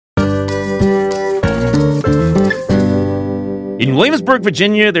In Williamsburg,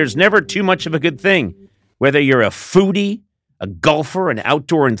 Virginia, there's never too much of a good thing. Whether you're a foodie, a golfer, an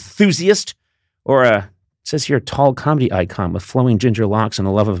outdoor enthusiast, or it says here, a tall comedy icon with flowing ginger locks and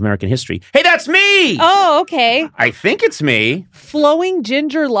a love of American history. Hey, that's me! Oh, okay. I think it's me. Flowing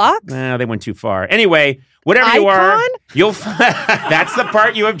ginger locks? Nah, they went too far. Anyway, whatever icon? You are, you'll that's the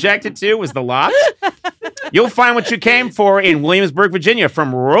part you objected to, was the locks. You'll find what you came for in Williamsburg, Virginia,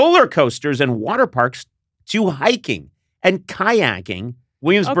 from roller coasters and water parks to hiking and kayaking.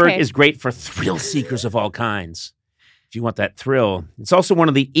 Williamsburg is great for thrill seekers of all kinds. If you want that thrill, it's also one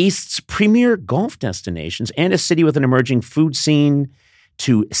of the East's premier golf destinations and a city with an emerging food scene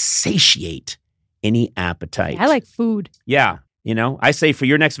to satiate any appetite. I like food. Yeah. You know, I say for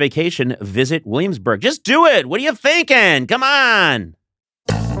your next vacation, visit Williamsburg. Just do it. What are you thinking? Come on.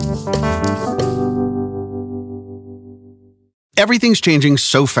 Everything's changing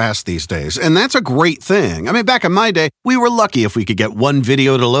so fast these days, and that's a great thing. I mean, back in my day, we were lucky if we could get one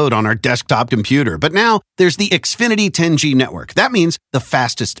video to load on our desktop computer. But now, there's the Xfinity 10G network. That means the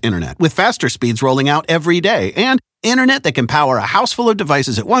fastest internet, with faster speeds rolling out every day, and internet that can power a house full of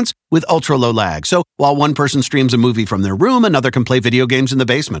devices at once with ultra-low lag. So while one person streams a movie from their room, another can play video games in the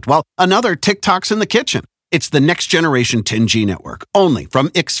basement, while another TikToks in the kitchen. It's the next generation 10G network, only from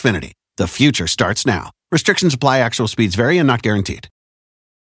Xfinity. The future starts now. Restrictions apply. Actual speeds vary and not guaranteed.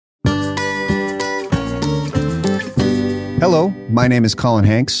 Hello, my name is Colin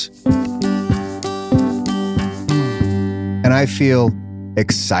Hanks. And I feel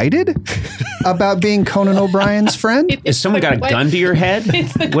excited about being Conan O'Brien's friend. Has someone got a gun to your head?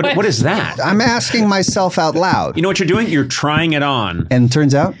 What is that? I'm asking myself out loud. You know what you're doing? You're trying it on. And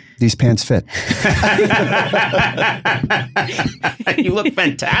turns out, these pants fit. You look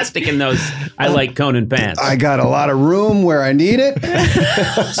fantastic in those I Like Conan pants. I got a lot of room where I need it.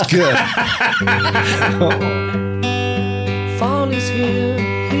 It's good. Fall is here,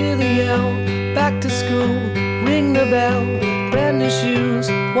 hear the yell, back to school, ring the bell, brand new shoes,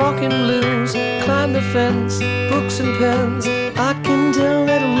 walking blues, climb the fence, books and pens, I can tell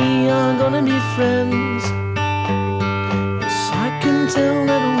that we are gonna be friends. Yes, I can tell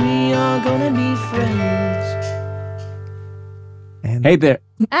that we are gonna be friends. And hey there.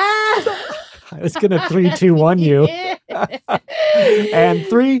 I was gonna 3, 2, 1 you. And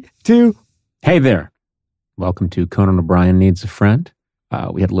 3, 2. Hey there. Welcome to Conan O'Brien Needs a Friend.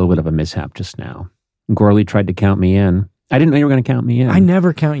 We had a little bit of a mishap just now. Gorley tried to count me in. I didn't know you were going to count me in. I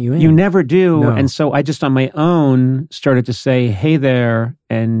never count you in. You never do. No. And so I just on my own started to say, hey there,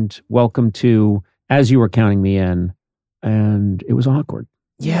 and welcome to, as you were counting me in. And it was awkward.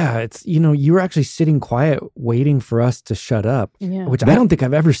 Yeah, it's, you were actually sitting quiet waiting for us to shut up, which I don't think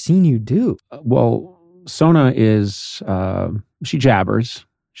I've ever seen you do. Well, Sona is, she jabbers.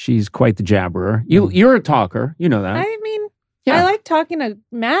 She's quite the jabberer. You're a talker. You know that. I mean, I like talking to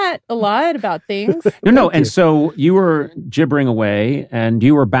Matt a lot about things. No. And so you were gibbering away and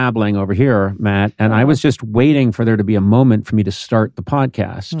you were babbling over here, Matt. And I was just waiting for there to be a moment for me to start the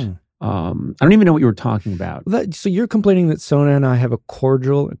podcast. I don't even know what you were talking about. So you're complaining that Sona and I have a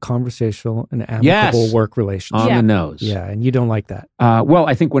cordial, conversational, and amicable work relationship. On the nose. Yeah, and you don't like that. Well,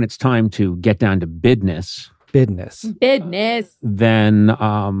 I think when it's time to get down to business, then,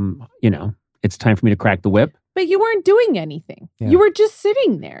 it's time for me to crack the whip. But you weren't doing anything. Yeah. You were just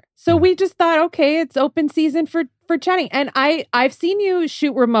sitting there. So we just thought, okay, it's open season for chatting. And I've seen you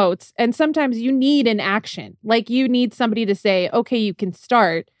shoot remotes, and sometimes you need an action. Like you need somebody to say, okay, you can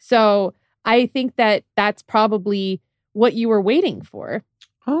start. So I think that's probably what you were waiting for.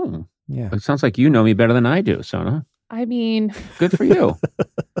 Oh, yeah. It sounds like you know me better than I do, Sona. I mean, good for you.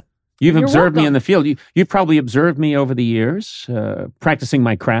 You've observed me in the field. You've probably observed me over the years, practicing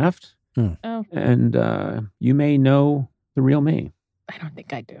my craft. Oh. And you may know the real me. I don't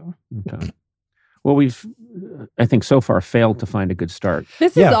think I do. Okay. Well, we've, I think, so far failed to find a good start.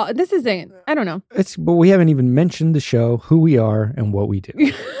 This isn't. I don't know. But we haven't even mentioned the show, who we are, and what we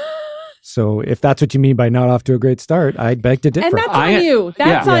do. So if that's what you mean by not off to a great start, I'd beg to differ. And that's on you.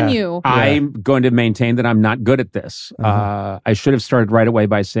 That's on you. I'm going to maintain that I'm not good at this. I should have started right away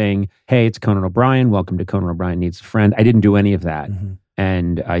by saying, hey, it's Conan O'Brien. Welcome to Conan O'Brien Needs a Friend. I didn't do any of that. Mm-hmm.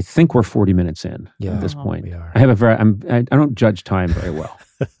 And I think we're 40 minutes in at this point. We are. I have I don't judge time very well.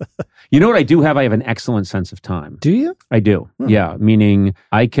 You know what I do have? I have an excellent sense of time. Do you? I do. Yeah. Meaning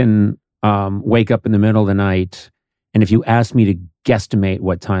I can wake up in the middle of the night, and if you ask me to guesstimate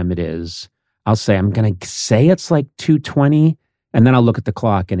what time it is, I'll say, I'm going to say it's like 2:20, and then I'll look at the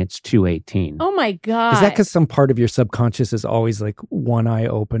clock and it's 2:18. Oh my God. Is that because some part of your subconscious is always like one eye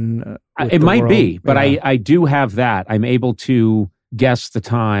open? It might be, but I do have that. I'm able to guess the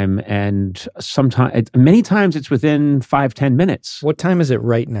time, and many times it's within 5-10 minutes. What time is it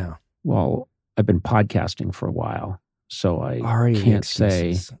right now? Well, I've been podcasting for a while, so I Already can't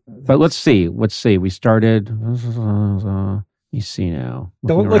excuses. say. But let's see. We started. You see now.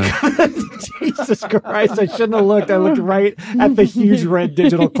 Don't Looking look. around. Jesus Christ! I shouldn't have looked. I looked right at the huge red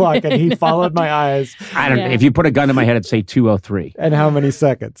digital clock, and he followed my eyes. I don't know. If you put a gun to my head, it'd say 2:03. And how many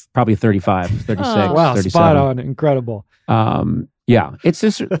seconds? Probably 35, 36, Oh. Wow, 37. spot on, incredible. Yeah, it's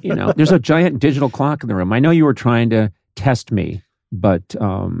this. There's a giant digital clock in the room. I know you were trying to test me, but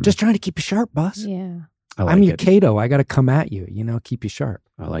Just trying to keep you sharp, boss. Yeah. I like I'm your it. Cato. I got to come at you. Keep you sharp.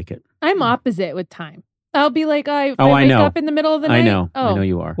 I like it. I'm opposite with time. I'll be like, I I wake know. up in the middle of the night. I know. Oh. I know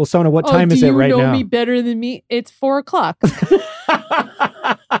you are. Well, Sona, what time do is it right you know now? me better than me? It's 4:00.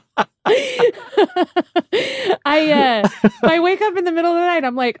 I wake up in the middle of the night.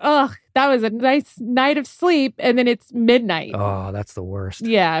 I'm like, oh, that was a nice night of sleep, and then it's midnight. Oh, that's the worst.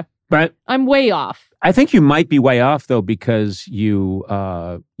 Yeah, But I'm way off. I think you might be way off though, because you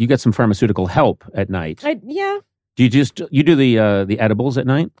get some pharmaceutical help at night. Yeah, Do you do the edibles at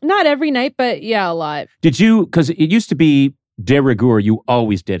night? not every night, but yeah, a lot. Did you? Because it used to be de rigueur. You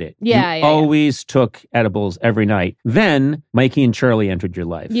always did it. Yeah, you yeah. always took edibles every night. Then Mikey and Charlie entered your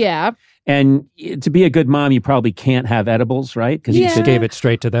life. Yeah. And to be a good mom, you probably can't have edibles, right? Because Yeah. you Just said gave it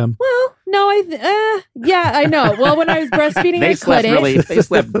straight to them. Well, no, yeah, I know. Well, when I was breastfeeding, they I slept couldn't. they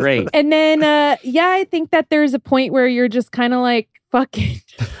slept great. And then, I think that there's a point where you're just kind of like, fuck it.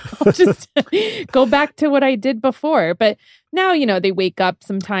 I'll just go back to what I did before. But now, they wake up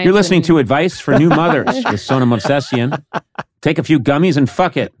sometimes. You're listening to Advice for New Mothers with Sonam Obsessian. Take a few gummies and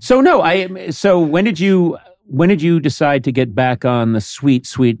fuck it. So when did you decide to get back on the sweet,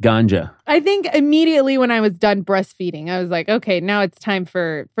 sweet ganja? I think immediately when I was done breastfeeding, I was like, okay, now it's time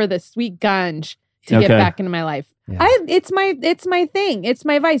for the sweet ganj to get Okay. back into my life. Yeah. It's my thing. It's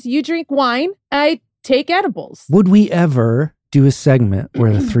my vice. You drink wine, I take edibles. Would we ever do a segment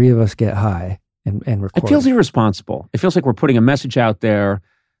where the three of us get high and record? It feels irresponsible. It feels like we're putting a message out there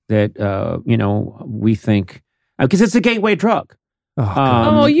that, we think, because it's a gateway drug. Oh,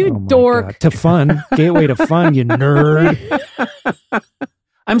 God. Oh, you my dork. God. To fun. Gateway to fun, you nerd.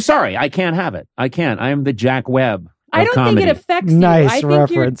 I'm sorry, I can't have it. I can't. I am the Jack Webb of I don't comedy. think it affects you. Nice I think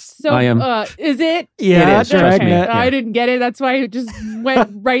reference. You're so, I am- is it? Yeah, It is, trust me. Dragnet. Yeah. I didn't get it. That's why I just went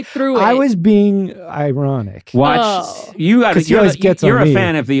right through it. I was being ironic. Watch. Oh. You got 'Cause he you're always gets you're on a me.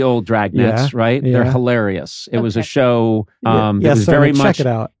 fan of the old Dragnets, Yeah, right? They're yeah. hilarious. It was a Okay. show that Yes, was sir, very check much it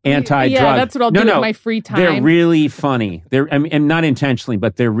out. anti-drug. Yeah, that's what I'll do with my free time. They're really funny. And not intentionally,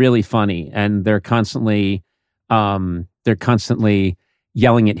 but they're really funny, and they're constantly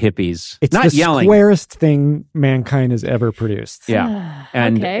yelling at hippies. It's not the yelling. squarest thing mankind has ever produced. Yeah.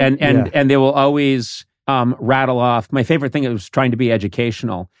 And okay. and they will always rattle off. My favorite thing was trying to be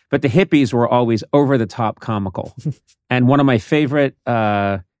educational, but the hippies were always over the top comical. And one of my favorite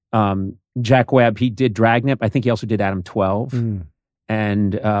Jack Webb, he did Dragnet. I think he also did Adam 12. Mm.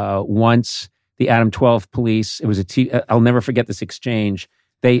 And once the Adam 12 police, it was I'll never forget this exchange.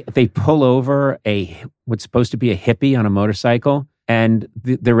 They pull over what's supposed to be a hippie on a motorcycle, and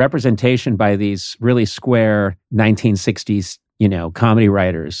the representation by these really square 1960s, comedy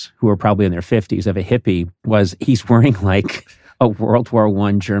writers who are probably in their 50s of a hippie was he's wearing like a World War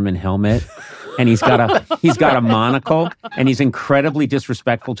I German helmet, and he's got a monocle, and he's incredibly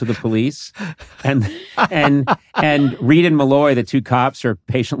disrespectful to the police. And Reed and Malloy, the two cops, are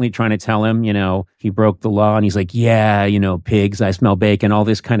patiently trying to tell him, he broke the law, and he's like, yeah, pigs, I smell bacon, all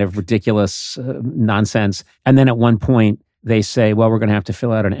this kind of ridiculous nonsense. And then at one point they say, well, we're going to have to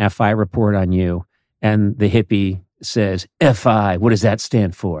fill out an FI report on you. And the hippie says, FI, what does that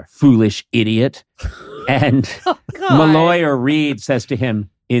stand for? Foolish idiot. And Malloy or Reed says to him,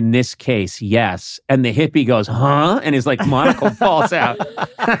 in this case, yes. And the hippie goes, huh? And his monocle falls out.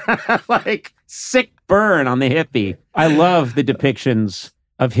 Like sick burn on the hippie. I love the depictions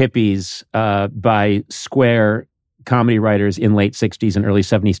of hippies by square comedy writers in late 60s and early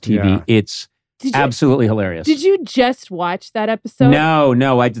 70s TV. Yeah. It's absolutely hilarious. Did you just watch that episode?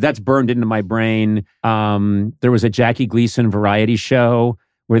 No, that's burned into my brain. There was a Jackie Gleason variety show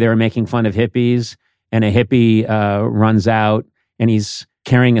where they were making fun of hippies, and a hippie runs out, and he's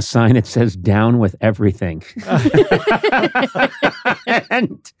carrying a sign that says "Down with everything,"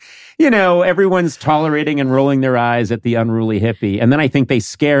 and everyone's tolerating and rolling their eyes at the unruly hippie. And then I think they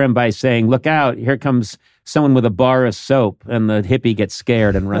scare him by saying, "Look out! Here comes someone with a bar of soap and the hippie gets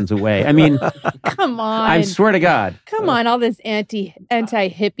scared and runs away. I mean, come on. I swear to God. Come on, all this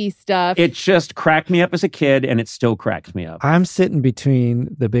anti-hippie stuff. It just cracked me up as a kid, and it still cracks me up. I'm sitting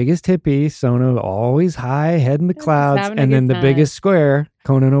between the biggest hippie, Sona, always high, head in the clouds, and then the biggest square,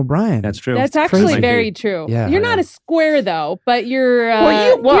 Conan O'Brien. That's true. That's actually very true. Yeah. You're not a square, though, but you're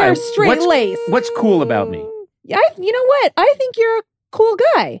you're straight lace. What's cool about me? You know what? I think you're a cool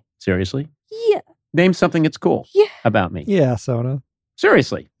guy. Seriously? Yeah. Name something that's cool about me. Yeah, Sona.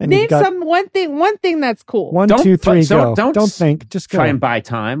 Seriously. Name one thing that's cool. 1, 2, 3, go. Don't think. Just go. Try and buy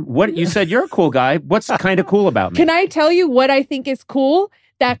time. What you said you're a cool guy. What's kind of cool about me? Can I tell you what I think is cool?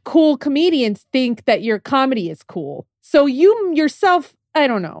 That cool comedians think that your comedy is cool. So you yourself, I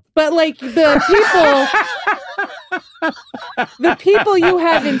don't know. But like the people you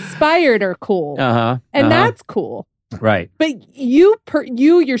have inspired are cool. And that's cool. Right. But you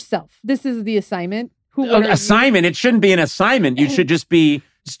yourself, this is the assignment. Assignment? It shouldn't be an assignment. You should just be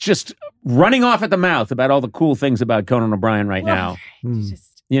running off at the mouth about all the cool things about Conan O'Brien right now.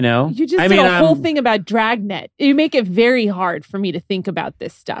 You know? You just did a whole thing about Dragnet. You make it very hard for me to think about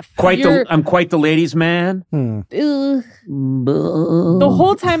this stuff. I'm quite the ladies' man. The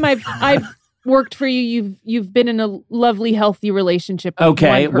whole time I've worked for you, you've been in a lovely, healthy relationship with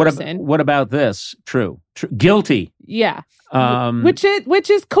one person. What about this? True. Guilty. Yeah. Which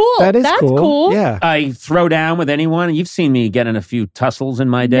is cool. That's cool. Yeah. I throw down with anyone. You've seen me get in a few tussles in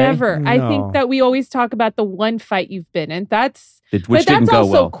my day. Never. No. I think that we always talk about the one fight you've been in. Which didn't go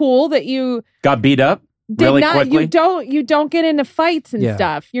also well. Cool that you got beat up really quickly. You don't get into fights and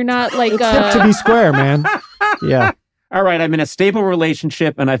stuff. You're not like to be square, man. Yeah. All right, I'm in a stable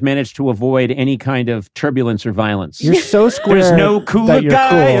relationship, and I've managed to avoid any kind of turbulence or violence. You're so square. There's no cooler guy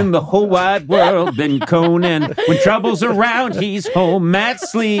cool. in the whole wide world than Conan. When trouble's around, he's home at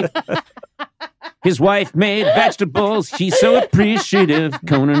sleep. His wife made vegetables. He's so appreciative.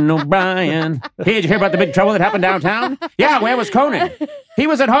 Conan O'Brien. Hey, did you hear about the big trouble that happened downtown? Yeah, where was Conan? He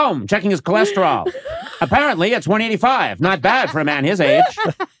was at home checking his cholesterol. Apparently, it's 185. Not bad for a man his age.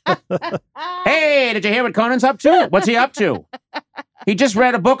 Hey, did you hear what Conan's up to? What's he up to? He just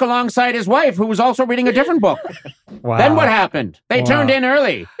read a book alongside his wife, who was also reading a different book. Wow. Then what happened? They turned in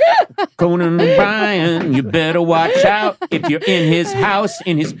early. Conan O'Brien, you better watch out. If you're in his house,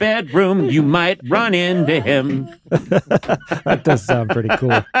 in his bedroom, you might run into him. That does sound pretty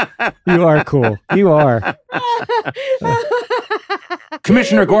cool. You are cool. You are.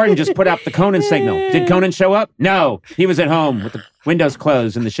 Commissioner Gordon just put up the Conan signal. Did Conan show up? No. He was at home with the windows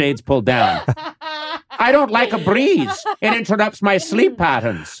closed and the shades pulled down. I don't like a breeze. It interrupts my sleep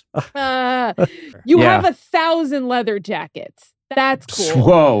patterns. You have 1,000 leather jackets. That's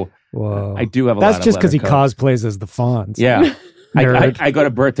cool. Whoa. I do have a lot of That's just because he coats. cosplays as the Fonz. Yeah. I go to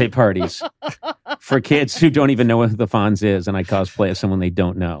birthday parties for kids who don't even know who the Fonz is, and I cosplay as someone they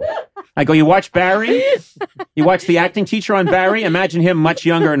don't know. I go, you watch Barry? You watch the acting teacher on Barry? Imagine him much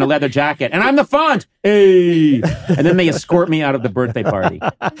younger in a leather jacket. And I'm the Fonz. Hey! And then they escort me out of the birthday party.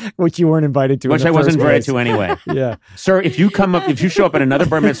 Which you weren't invited to. Which I wasn't invited to anyway. Yeah. Sir, if you show up at another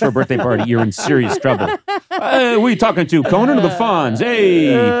bar mitzvah or birthday party, you're in serious trouble. Who are you talking to? Conan or the Fonz?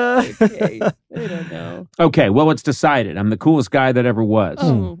 Hey! Okay. I don't know. Okay, well, it's decided. I'm the coolest guy that ever was.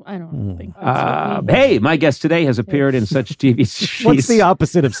 Oh, I don't think that's what we hey, my guest today has appeared in such TV series. What's the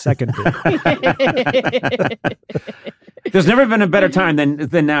opposite of second? There's never been a better time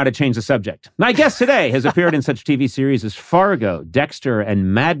than now to change the subject. My guest today has appeared in such TV series as Fargo, Dexter,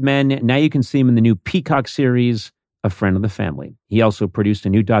 and Mad Men. Now you can see him in the new Peacock series, A Friend of the Family. He also produced a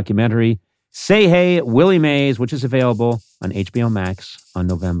new documentary, Say Hey, Willie Mays, which is available on HBO Max on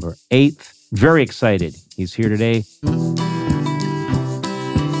November 8th. Very excited. He's here today.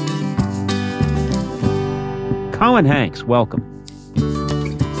 Colin Hanks, welcome.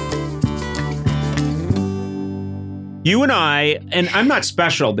 You and I'm not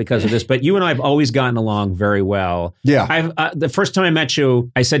special because of this, but you and I have always gotten along very well. Yeah. The first time I met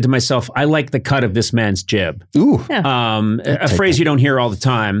you, I said to myself, I like the cut of this man's jib. Ooh. A phrase you don't hear all the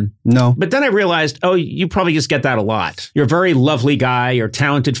time. No. But then I realized, you probably just get that a lot. You're a very lovely guy. You're a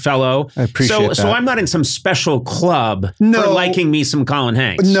talented fellow. I appreciate that. So I'm not in some special club for liking me some Colin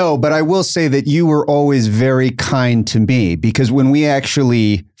Hanks. No, but I will say that you were always very kind to me because when we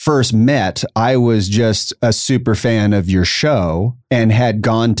actually first met, I was just a super fan of your show and had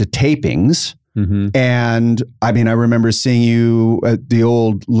gone to tapings. And I mean, I remember seeing you at the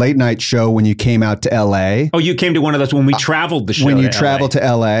old late night show when you came out to LA. Oh, you came to one of those when we traveled the show. When you traveled to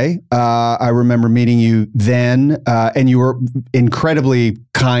LA. I remember meeting you then, and you were incredibly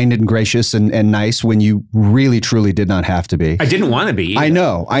kind and gracious and nice when you really, truly did not have to be. I didn't want to be either. I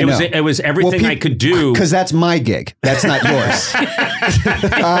know. It was everything I could do. Because that's my gig. That's not yours.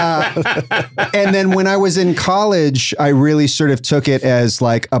 And then when I was in college, I really sort of took it as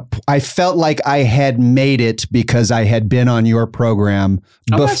like I felt like I had made it because I had been on your program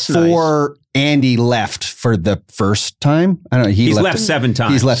before Andy left for the first time. I don't know. He's left 7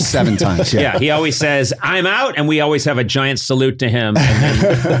 times. He's left 7 times. Yeah. He always says, "I'm out," and we always have a giant salute to him, and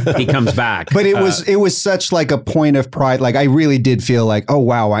then he comes back. But it was such like a point of pride. Like I really did feel like, oh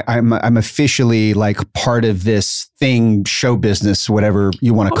wow, I'm officially like part of this thing, show business, whatever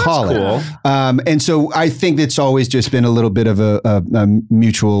you want to call it. Cool. And so I think it's always just been a little bit of a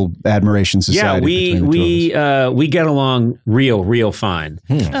mutual admiration society. Yeah, we get along real fine.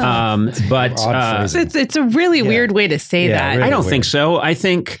 But it's a really weird way to say that. Really I don't think so. I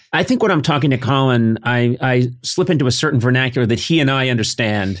think when I'm talking to Colin, I slip into a certain vernacular that he and I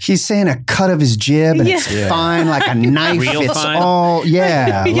understand. He's saying a cut of his jib and it's fine, like a knife. Real it's fine. all We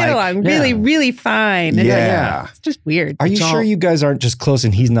get along really fine. Yeah. It's just weird. Are you sure you guys aren't just close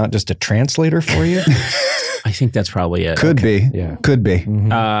and he's not just a translator for you? I think that's probably it. Could be. Yeah. Could be.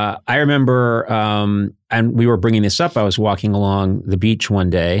 Mm-hmm. I remember, and we were bringing this up. I was walking along the beach one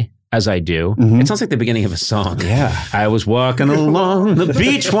day, as I do. It sounds like the beginning of a song. Yeah. I was walking along the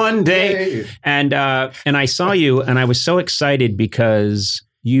beach one day, and I saw you, and I was so excited because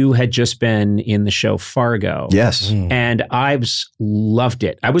you had just been in the show Fargo. Yes. And I loved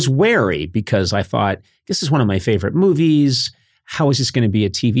it. I was wary because I thought, this is one of my favorite movies. How is this going to be a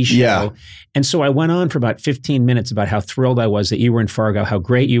TV show? Yeah. And so I went on for about 15 minutes about how thrilled I was that you were in Fargo, how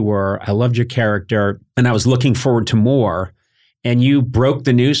great you were. I loved your character, and I was looking forward to more. And you broke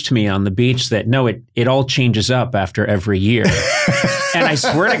the news to me on the beach that, no, it all changes up after every year. And I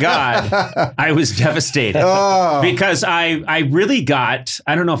swear to God, I was devastated because I really got,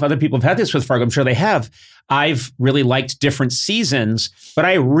 I don't know if other people have had this with Fargo. I'm sure they have. I've really liked different seasons, but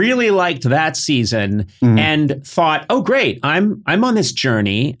I really liked that season and thought, oh, great, I'm on this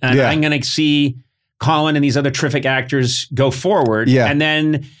journey and I'm going to see Colin and these other terrific actors go forward. Yeah. And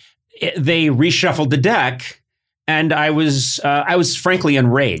then they reshuffled the deck. And I was frankly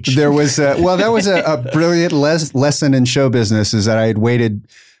enraged. There was that was a brilliant lesson in show business is that I had waited,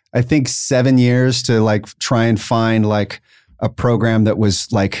 I think 7 years to like try and find like a program that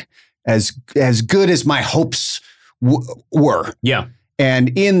was like as good as my hopes were. Yeah.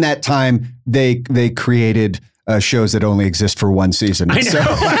 And in that time, they created shows that only exist for one season. I know.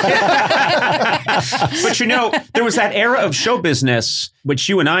 But there was that era of show business, which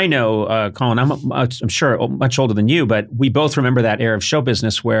you and I know, Colin, I'm sure much older than you, but we both remember that era of show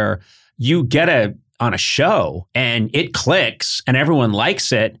business where you get on a show and it clicks and everyone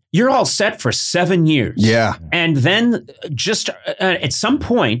likes it. You're all set for 7 years. Yeah. And then just at some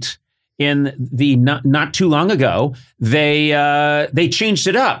point in the not too long ago, they changed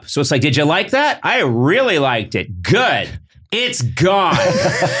it up. So it's like, did you like that? I really liked it. Good. It's gone.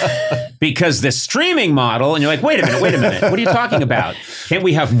 Because the streaming model, and you're like, wait a minute, what are you talking about? Can't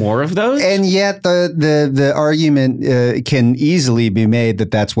we have more of those? And yet the argument can easily be made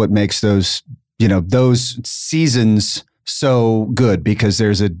that that's what makes those seasons so good because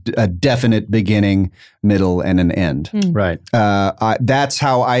there's a definite beginning, middle, and an end. Right. That's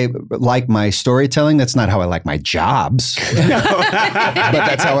how I like my storytelling. That's not how I like my jobs. But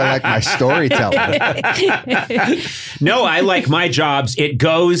that's how I like my storytelling. No, I like my jobs. It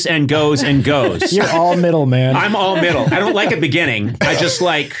goes and goes and goes. You're all middle, man. I'm all middle. I don't like a beginning. I just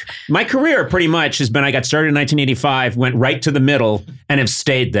like my career pretty much has been I got started in 1985, went right to the middle, and have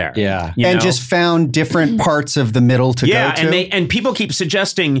stayed there. Yeah. And just found different parts of the middle to go to. And people keep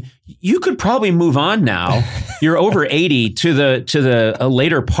suggesting you could probably move on now. You're over 80 to the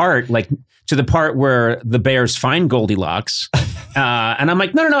later part, like to the part where the bears find Goldilocks. And I'm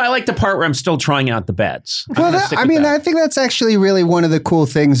like, no, I like the part where I'm still trying out the beds. Well, I think that's actually really one of the cool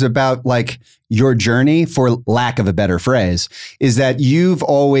things about like your journey, for lack of a better phrase, is that you've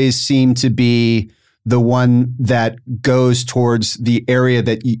always seemed to be the one that goes towards the area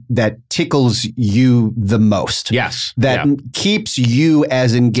that tickles you the most. Yes. That keeps you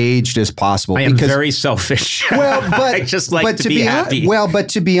as engaged as possible. I am very selfish. Well, but I just like to be happy. But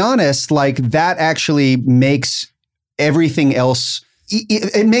to be honest, like that actually makes everything else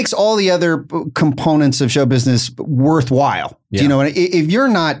it makes all the other components of show business worthwhile. Yeah. Do you know what? If you're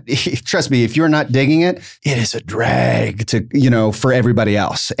not, trust me, if you're not digging it, it is a drag to, for everybody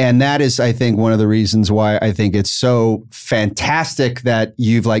else. And that is, I think, one of the reasons why I think it's so fantastic that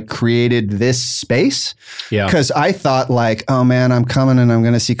you've like created this space. Yeah. Because I thought like, oh man, I'm coming and I'm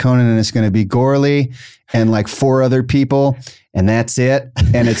going to see Conan and it's going to be Gorley and like 4 other people. And that's it.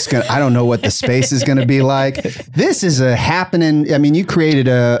 And I don't know what the space is going to be like. This is a happening. I mean, you created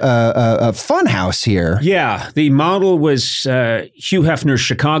a fun house here. Yeah. The model was Hugh Hefner's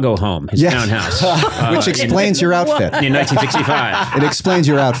Chicago home, his townhouse. Which explains your outfit. In 1965. It explains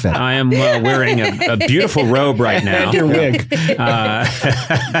your outfit. I am wearing a beautiful robe right now. And your wig.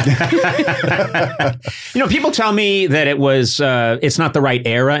 People tell me that it's not the right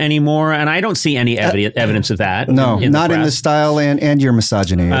era anymore. And I don't see any evidence of that. No, not in the style. And your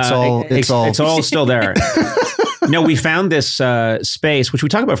misogyny. It's all still there. No, we found this space, which we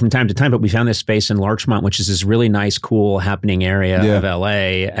talk about from time to time, but we found this space in Larchmont, which is this really nice, cool, happening area of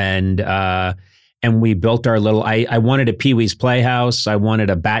LA. And we built our little, I wanted a Pee-wee's Playhouse. I wanted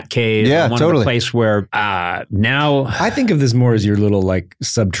a bat cave. Yeah, I wanted totally. a place where now. I think of this more as your little like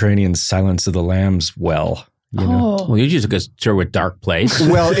subterranean Silence of the Lambs well. Well, you just go to a dark place.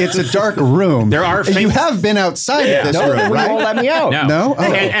 Well, it's a dark room. There are You have been outside of this room, right? You won't let me out. No. Oh.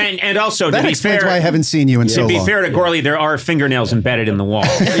 And also, That to be explains fair, why I haven't seen you in so to be long. fair to Gorley, there are fingernails embedded in the wall.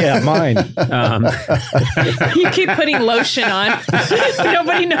 Yeah, mine. You keep putting lotion on.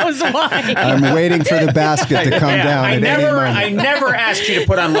 Nobody knows why. I'm waiting for the basket to come down I at any moment. never asked you to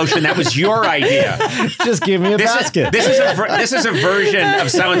put on lotion. That was your idea. Just give me a basket. This is a version of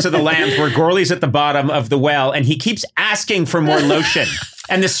Silence of the Lambs where Gorley's at the bottom of the well and he keeps asking for more lotion.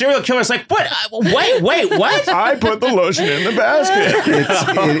 And the serial killer's like, what? Wait, what? I put the lotion in the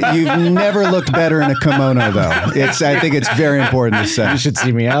basket. You've never looked better in a kimono, though. I think it's very important to say. You should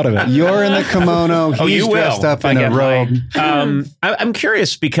see me out of it. You're in the kimono. He's you will. dressed up if I in a get robe. I'm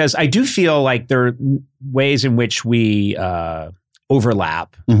curious because I do feel like there are ways in which we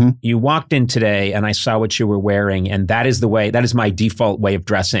overlap. Mm-hmm. You walked in today and I saw what you were wearing, and that is my default way of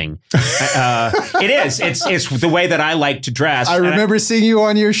dressing. It is. It's the way that I like to dress. I remember seeing you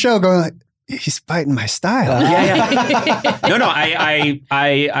on your show going like, he's biting my style. Yeah. No.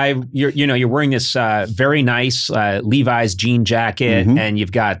 You're wearing this very nice Levi's jean jacket, and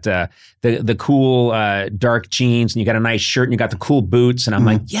you've got the cool dark jeans, and you got a nice shirt, and you got the cool boots, and I'm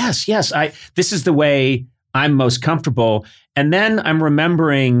like, yes. This is the way I'm most comfortable. And then I'm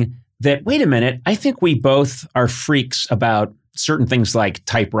remembering that, wait a minute, I think we both are freaks about certain things like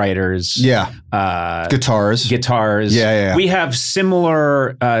typewriters. Yeah. Guitars. Yeah. We have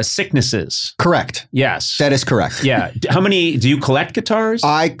similar sicknesses. Correct. Yes. That is correct. Yeah. How many, do you collect guitars?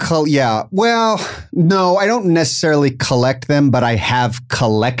 Yeah. Well, no, I don't necessarily collect them, but I have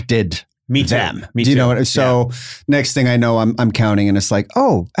collected Me too. them. Me Do you too. know what? So next thing I know, I'm counting, and it's like,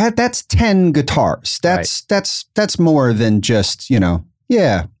 oh, that's 10 guitars. That's more than just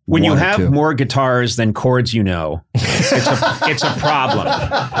yeah. When you one or have two. more guitars than chords, it's a problem.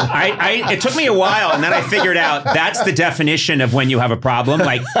 It took me a while, and then I figured out that's the definition of when you have a problem.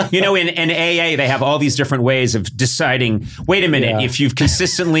 Like, in AA, they have all these different ways of deciding, wait a minute, if you've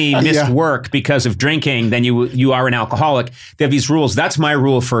consistently missed work because of drinking, then you are an alcoholic. They have these rules. That's my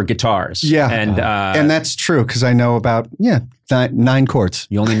rule for guitars. Yeah. And that's true, because I know about, 9 chords.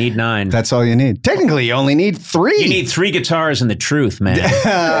 you only need 9. That's all you need. Technically, you only need 3. You need 3 guitars and the truth, man.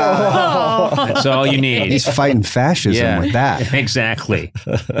 That's all you need. He's fighting fascism with that. Exactly.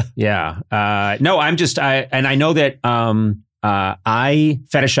 Yeah. No, I know that I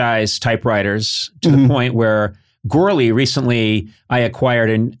fetishize typewriters to the point where Gorley recently I acquired,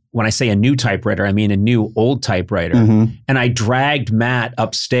 and when I say a new typewriter, I mean a new old typewriter. And I dragged Matt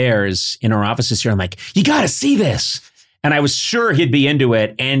upstairs in our offices here. I'm like, you got to see this. And I was sure he'd be into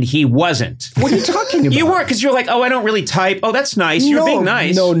it, and he wasn't. What are you talking about? You weren't, because you're like, oh, I don't really type. Oh, that's nice. You're being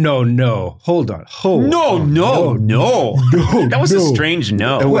nice. No. Hold on. No. That was a strange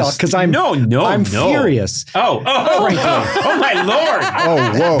no. Well, because I'm furious. Oh, my Lord.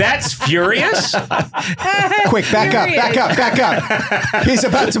 Oh, whoa. That's furious? Quick, back up. He's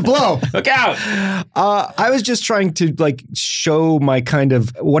about to blow. Look out. I was just trying to show my kind of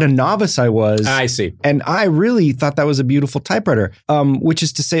what a novice I was. I see. And I really thought that was a beautiful typewriter, which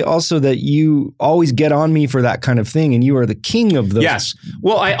is to say also that you always get on me for that kind of thing, and you are the king of those. Yes.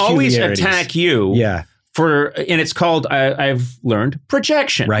 Well, I always attack you. Yeah. And it's called, I've learned,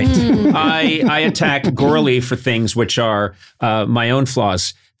 projection. Right. I attack Gorley for things which are my own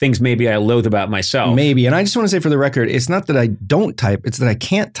flaws. things maybe I loathe about myself. Maybe. And I just want to say for the record, it's not that I don't type, it's that I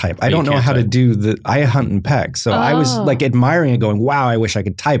can't type. I don't know how to do I hunt and peck. So I was like admiring it going, wow, I wish I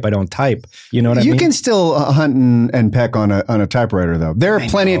could type. I don't type. You know what I mean? You can still hunt and peck on a typewriter though. There are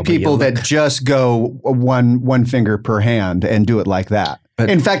plenty of people that just go one finger per hand and do it like that. But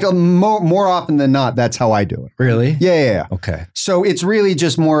in fact, more often than not, that's how I do it. Really? Yeah. Okay. So it's really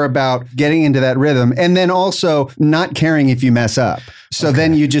just more about getting into that rhythm and then also not caring if you mess up. So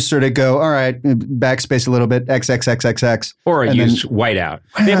then you just sort of go, all right, backspace a little bit, XXXXX. Or use whiteout.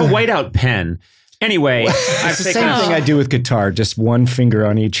 They have a whiteout pen. Anyway, it's the same thing I do with guitar, just one finger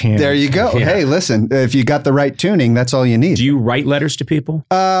on each hand. There you go. Yeah. Hey, listen, if you got the right tuning, that's all you need. Do you write letters to people?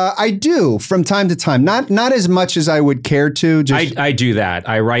 I do from time to time. Not as much as I would care to. I do that.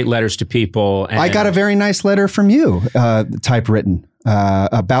 I write letters to people. And I got a very nice letter from you, typewritten.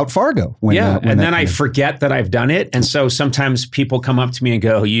 About Fargo. And then I forget that I've done it. And so sometimes people come up to me and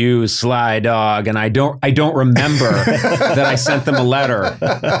go, you sly dog. And I don't remember that I sent them a letter.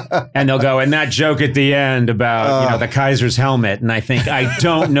 And they'll go, and that joke at the end about, the Kaiser's helmet. And I think, I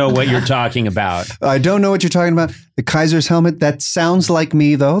don't know what you're talking about. I don't know what you're talking about. The Kaiser's helmet, that sounds like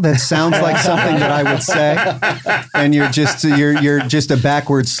me though. That sounds like something that I would say. And you're just a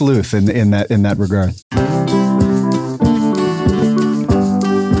backward sleuth in that regard.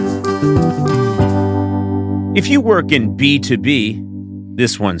 If you work in B2B,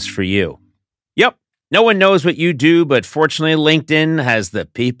 this one's for you. Yep, no one knows what you do, but fortunately, LinkedIn has the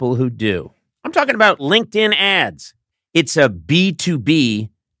people who do. I'm talking about LinkedIn ads. It's a B2B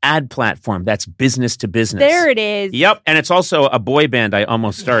ad platform that's business to business. There it is. Yep, and it's also a boy band I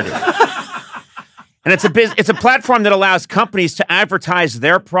almost started. And it's a platform that allows companies to advertise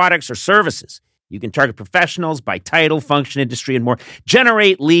their products or services. You can target professionals by title, function, industry, and more.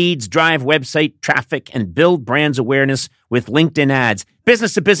 Generate leads, drive website traffic, and build brand's awareness with LinkedIn ads.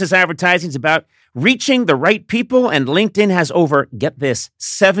 Business-to-business advertising is about reaching the right people, and LinkedIn has over, get this,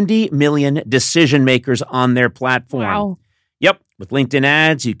 70 million decision makers on their platform. Wow. Yep. With LinkedIn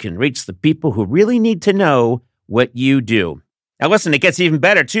ads, you can reach the people who really need to know what you do. Now, listen, it gets even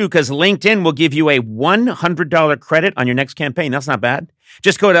better, too, because LinkedIn will give you a $100 credit on your next campaign. That's not bad.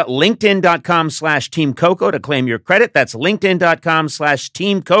 Just go to linkedin.com/Team Coco to claim your credit. That's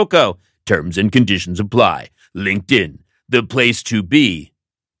linkedin.com/Team Coco. Terms and conditions apply. LinkedIn, the place to be.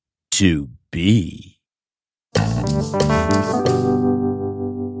 To be.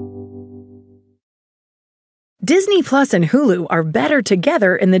 Disney Plus and Hulu are better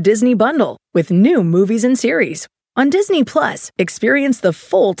together in the Disney Bundle with new movies and series. On Disney Plus, experience the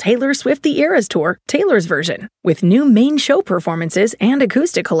full Taylor Swift The Eras Tour, Taylor's version, with new main show performances and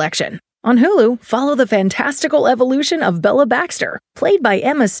acoustic collection. On Hulu, follow the fantastical evolution of Bella Baxter, played by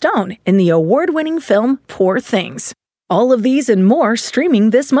Emma Stone in the award-winning film Poor Things. All of these and more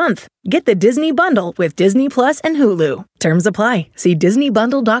streaming this month. Get the Disney Bundle with Disney Plus and Hulu. Terms apply. See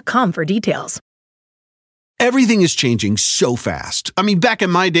DisneyBundle.com for details. Everything is changing so fast. I mean, back in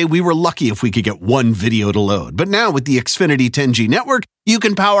my day, we were lucky if we could get one video to load. But now with the Xfinity 10G network, you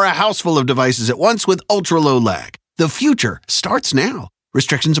can power a house full of devices at once with ultra-low lag. The future starts now.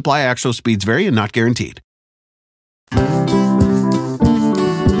 Restrictions apply. Actual speeds vary and not guaranteed.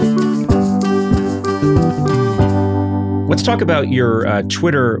 Let's talk about your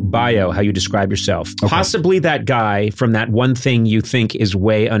Twitter bio, how you describe yourself. Okay. Possibly that guy from that one thing you think is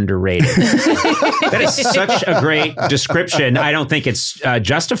way underrated. That is such a great description. I don't think it's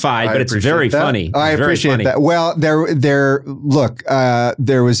justified, but it's very funny. I appreciate that. Well, there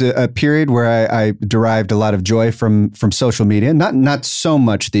was a period where I derived a lot of joy from social media. Not so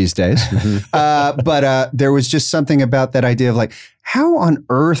much these days, but there was just something about that idea of like, how on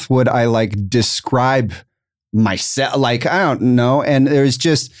earth would I describe myself? Like, I don't know. And there's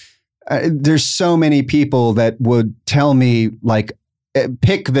just, there's so many people that would tell me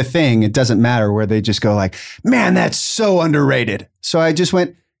pick the thing. It doesn't matter, where they just go like, man, that's so underrated. So I just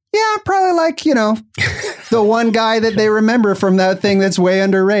went, yeah, probably the one guy that they remember from that thing that's way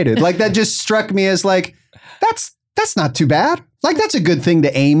underrated. That just struck me as that's not too bad. That's a good thing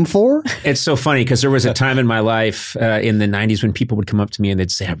to aim for. It's so funny because there was a time in my life in the 90s when people would come up to me and they'd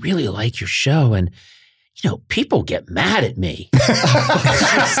say, I really like your show. And people get mad at me.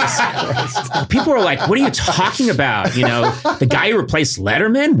 People are like, what are you talking about? The guy who replaced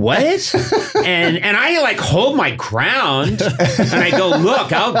Letterman? What? And I hold my ground and I go,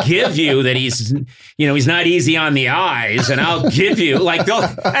 look, I'll give you that he's not easy on the eyes, and I'll give you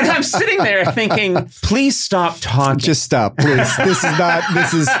and I'm sitting there thinking, please stop talking. Just stop, please. This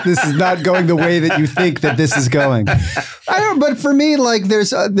is not going the way that you think that this is going. I don't, but for me,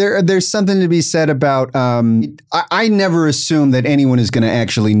 there's something to be said about I never assume that anyone is going to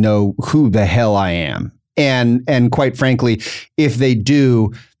actually know who the hell I am. And quite frankly, if they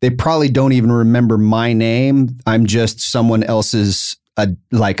do, they probably don't even remember my name. I'm just someone else's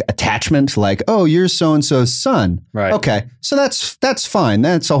attachment, like, oh, you're so-and-so's son. Right. Okay. So that's fine.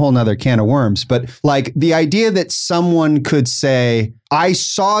 That's a whole nother can of worms. But like the idea that someone could say, I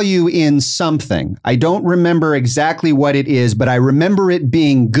saw you in something. I don't remember exactly what it is, but I remember it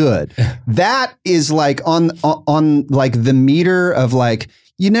being good. That is like on like the meter of like,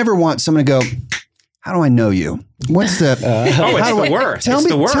 you never want someone to go, how do I know you? What's the? It's the worst.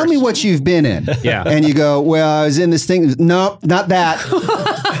 Tell me what you've been in. Yeah. And you go, well, I was in this thing. No, not that.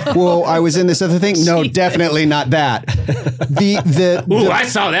 Well, I was in this other thing. No, definitely not that. I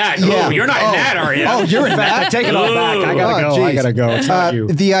saw that. Yeah. Ooh, you're not in that, are you? Oh, you're in that. Take it all back. I gotta go. It's not you.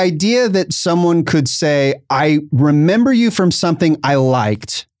 The idea that someone could say, I remember you from something I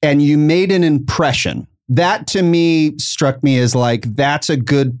liked, and you made an impression. That to me struck me as like, that's a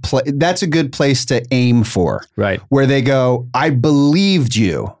good place to aim for. Right. Where they go, I believed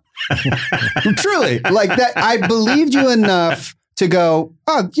you. Truly. Like that. I believed you enough to go,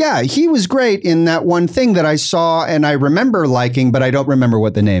 oh yeah, he was great in that one thing that I saw and I remember liking, but I don't remember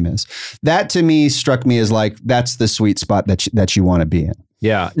what the name is. That to me struck me as like, that's the sweet spot that you want to be in.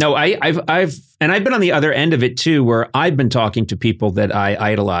 Yeah. No, I've been on the other end of it too, where I've been talking to people that I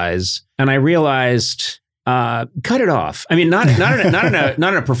idolize, and I realized, cut it off. I mean, not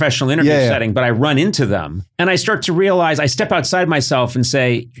in a professional interview setting, but I run into them and I start to realize, I step outside myself and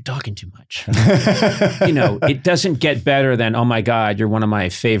say, you're talking too much. It doesn't get better than, oh my God, you're one of my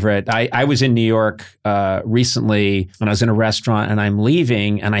favorite. I was in New York recently when I was in a restaurant and I'm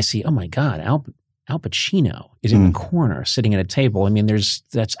leaving and I see, oh my God, Al Pacino is in the corner sitting at a table. I mean,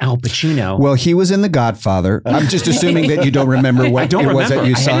 that's Al Pacino. Well, he was in The Godfather. I'm just assuming that you don't remember what was that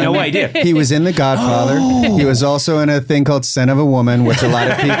you saw. I had no idea. He was in The Godfather. Oh. He was also in a thing called Son of a Woman, which a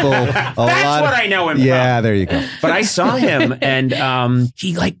lot of people... That's what I know him from. Yeah, there you go. But I saw him and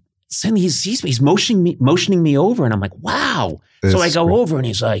he like, he's motioning me over and I'm like, wow. So I go over and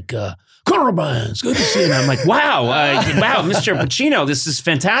he's like... Colonel Bynes, good to see you. And I'm like, wow, Mr. Pacino, this is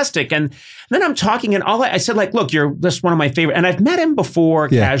fantastic. And then I'm talking, and I said, like, look, you're just one of my favorite. And I've met him before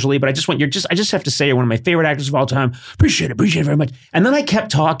casually, but I just have to say, you're one of my favorite actors of all time. Appreciate it very much. And then I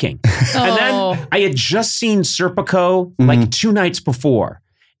kept talking, and then I had just seen Serpico like 2 nights before.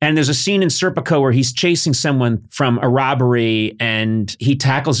 And there's a scene in Serpico where he's chasing someone from a robbery and he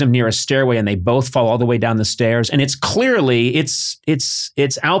tackles him near a stairway and they both fall all the way down the stairs. And it's clearly, it's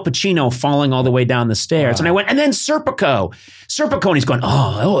Al Pacino falling all the way down the stairs. And I went, and then Serpico, and he's going,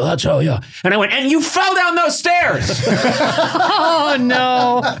 oh, that's how, yeah. And I went, and you fell down those stairs. Oh,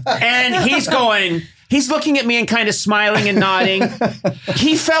 no. And he's looking at me and kind of smiling and nodding.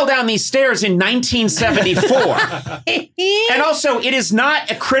 He fell down these stairs in 1974. And also, it is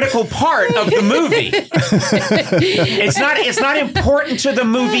not a critical part of the movie. It's not important to the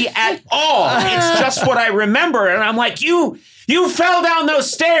movie at all. It's just what I remember. And I'm like, you fell down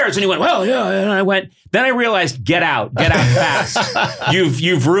those stairs. And he went, well, yeah. And I went, then I realized, get out fast.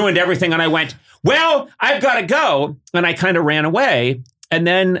 You've ruined everything. And I went, well, I've got to go. And I kind of ran away. And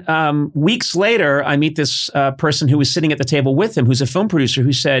then weeks later, I meet this person who was sitting at the table with him, who's a film producer,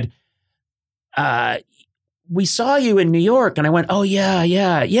 who said, we saw you in New York. And I went, oh, yeah.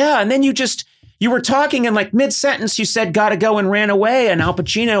 And then you were talking and like mid-sentence, you said, gotta go, and ran away. And Al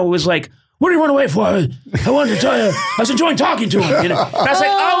Pacino was like, what do you run away for? I wanted to tell you, I was enjoying talking to him. And I was like,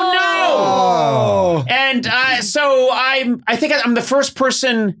 oh, no. And so I think I'm the first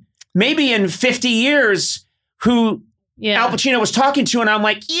person maybe in 50 years who... Al Pacino was talking to, and I'm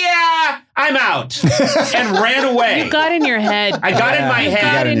like, yeah, I'm out, and ran away. You got in your head. I got in my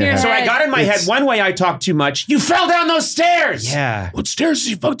head. So I got in my head. One way I talked too much. You fell down those stairs. Yeah. What stairs?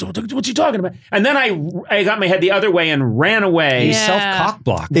 What's he talking about? And then I got my head the other way and ran away. Yeah.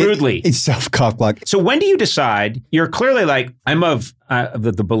 Self-cock-block. Rudely. It's self-cock-block. So when do you decide? You're clearly like, I'm of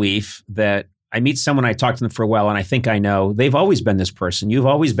the belief that I meet someone, I talk to them for a while, and I think I know. They've always been this person. You've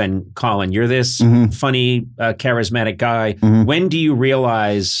always been Colin. You're this funny, charismatic guy. When do you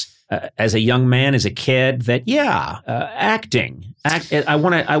realize, as a young man, as a kid, that acting? I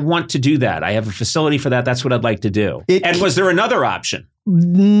want to do that. I have a facility for that. That's what I'd like to do. And was there another option?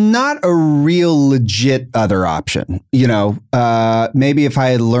 Not a real legit other option. Maybe if I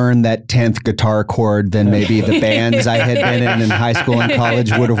had learned that 10th guitar chord, then maybe the bands I had been in high school and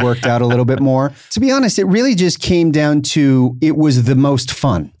college would have worked out a little bit more. To be honest, it really just came down to, it was the most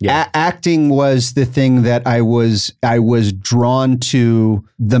fun. Yeah. Acting was the thing that I was drawn to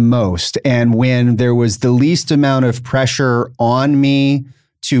the most. And when there was the least amount of pressure on me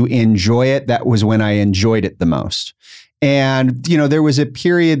to enjoy it, that was when I enjoyed it the most. And, there was a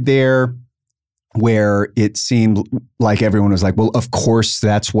period there where it seemed like everyone was like, well, of course,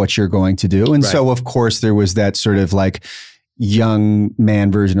 that's what you're going to do. And so, of course, there was that sort of like young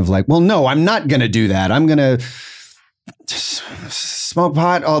man version of like, well, no, I'm not going to do that. I'm going to smoke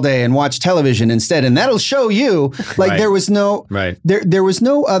pot all day and watch television instead. And that'll show you like there was no, there was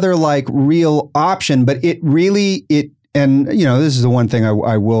no other like real option, but and this is the one thing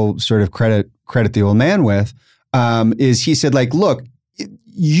I will sort of credit the old man with, is he said like, look,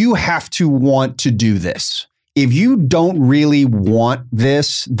 you have to want to do this. If you don't really want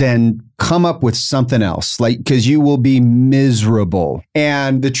this, then come up with something else, like, because you will be miserable.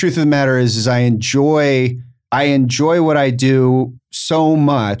 And the truth of the matter is I enjoy what I do so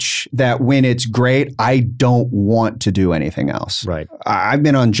much that when it's great, I don't want to do anything else. Right. I've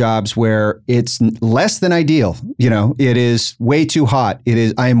been on jobs where it's less than ideal. It is way too hot.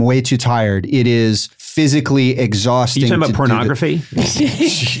 I am way too tired. It is physically exhausting. You talking about pornography?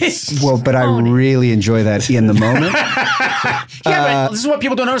 Well, but I really enjoy that in the moment. But this is what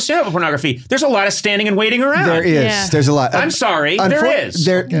people don't understand about pornography. There's a lot of standing and waiting around. There is. Yeah. There's a lot. I'm sorry. There is.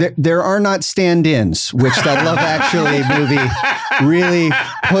 There are not stand-ins, which that Love Actually movie really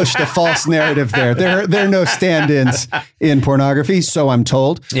pushed a false narrative there. There are no stand-ins in pornography, so I'm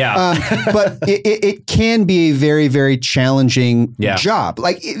told. Yeah. But it can be a very, very challenging job,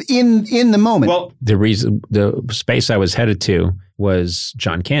 like in the moment. Well, the space I was headed to was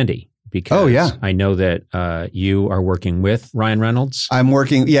John Candy. Because I know that you are working with Ryan Reynolds. I'm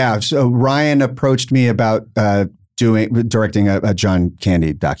working, So Ryan approached me about directing a John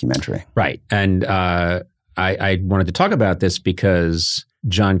Candy documentary. Right. And I wanted to talk about this because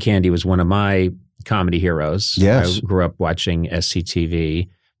John Candy was one of my comedy heroes. Yes. I grew up watching SCTV.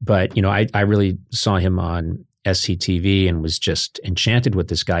 But, I really saw him on SCTV and was just enchanted with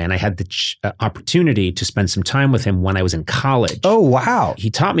this guy. And I had the opportunity to spend some time with him when I was in college. Oh, wow. He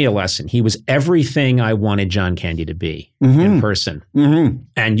taught me a lesson. He was everything I wanted John Candy to be in person. Mm-hmm.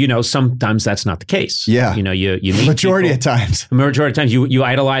 And, sometimes that's not the case. Yeah. You meet Majority people, of times. Majority of times you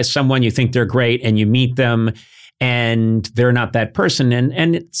idolize someone, you think they're great, and you meet them and they're not that person.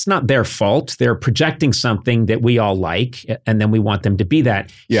 And it's not their fault. They're projecting something that we all like, and then we want them to be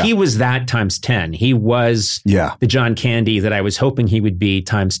that. Yeah. He was that times 10. He was the John Candy that I was hoping he would be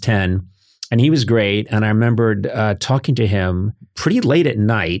times 10. And he was great. And I remembered talking to him pretty late at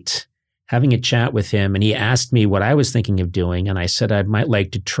night, having a chat with him. And he asked me what I was thinking of doing. And I said, I might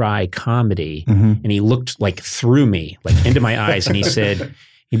like to try comedy. Mm-hmm. And he looked like through me, like into my eyes. And he said...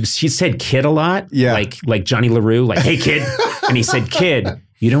 He said kid a lot, like Johnny LaRue, like, hey, kid. And he said, kid,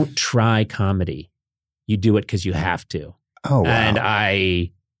 you don't try comedy. You do it because you have to. Oh, wow. And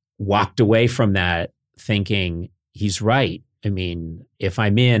I walked away from that thinking, he's right. I mean, if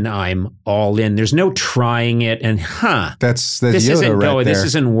I'm in, I'm all in. There's no trying it and this Yoda isn't going. This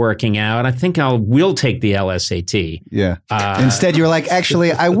isn't working out. I think we'll take the LSAT. Yeah. Instead, you're like,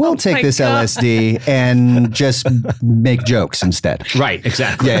 actually, I will take this LSD and just make jokes instead. Right.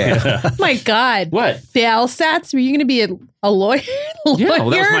 Exactly. Yeah. Oh my God. What? The LSATs? Were you going to be a lawyer? Yeah,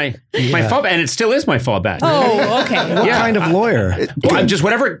 well, that was my fallback, and it still is my fallback. Oh, okay. What kind of lawyer? Well, I'm just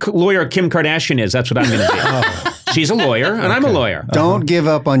whatever lawyer Kim Kardashian is. That's what I'm going to be. She's a lawyer, and I'm a lawyer. Don't give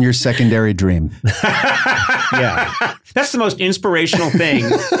up on your secondary dream. Yeah. That's the most inspirational thing.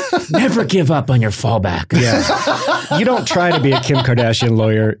 Never give up on your fallback. Yeah. You don't try to be a Kim Kardashian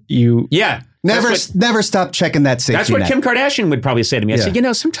lawyer. Never stop checking that safety That's what net. Kim Kardashian would probably say to me. I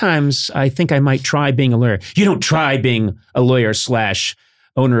said, sometimes I think I might try being a lawyer. You don't try being a lawyer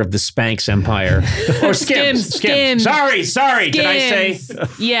 / owner of the Spanx empire. Or Skims. Sorry. Skims. Did I say?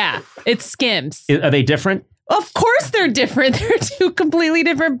 Yeah, it's Skims. Are they different? Of course they're different. They're two completely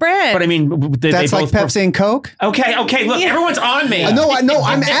different brands. But I mean, that's like Pepsi and Coke? Okay. Look, everyone's on me. No,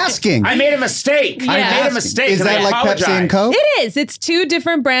 I'm asking. I made a mistake. Yeah. I made a mistake. Is that like Pepsi and Coke? It is. It's two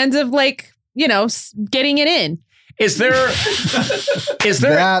different brands of getting it in. Is there,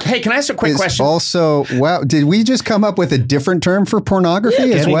 hey, can I ask a quick question? Also, wow, did we just come up with a different term for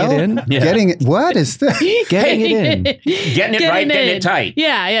pornography as well? Getting it in? Yeah. Getting it, what is that? Getting it in. Getting it right, getting it tight.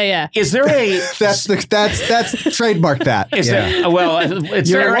 Yeah. Is there a... That's trademark that. Is there, well, it's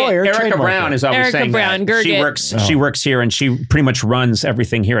You're a lawyer, Erica Brown is always Erica saying Brown, that. She works here and she pretty much runs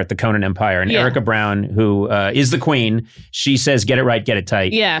everything here at the Conan Empire. And Erica Brown, who is the queen, she says, get it right, get it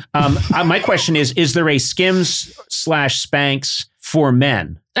tight. Yeah. My question is there a Skims / Spanx for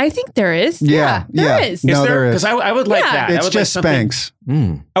men? I think there is. Yeah, there is. No, there is. Because I would like that. It's just Spanx.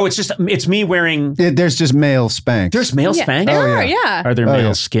 Oh, it's me wearing. There's just male Spanx. There's male Spanx? There are, yeah. Are there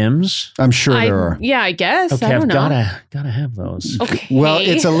male Skims? I'm sure there are. Yeah, I guess. Okay, I don't I've know. gotta have those. Okay. Well,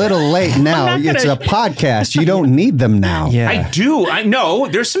 it's a little late now. It's a podcast. You don't need them now. Yeah. I do. I know.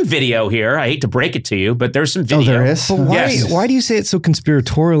 There's some video here. I hate to break it to you, but there's some video. Oh, there is? But why do you say it so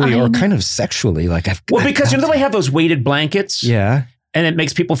conspiratorially or kind of sexually? Well, because you know I have those weighted blankets. Yeah. And it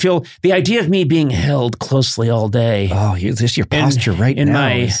makes people feel the idea of me being held closely all day. Oh, just your posture in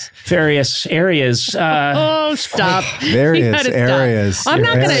my various areas. Stop. Various areas. I'm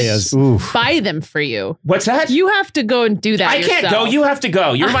not going to buy them for you. What's that? You have to go and do that yourself. Can't go. You have to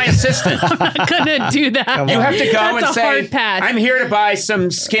go. You're my assistant. I'm not going to do that. You have to go That's and a say, hard pass. I'm here to buy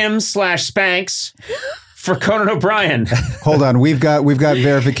some Skims/Spanx for Conan O'Brien. Hold on, we've got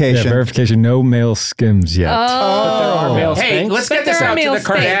verification. Yeah, verification. No male Skims yet. But there are male Hey, Spanx. let's get this out to the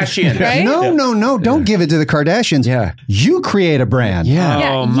Kardashians. Right? No, don't give it to the Kardashians. Yeah. You create a brand. Yeah.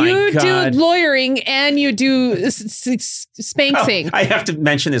 Yeah, Oh my you God. do lawyering and you do spanxing. I have to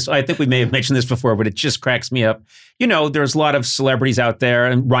mention this. I think we may have mentioned this before, but it just cracks me up. You know, there's a lot of celebrities out there,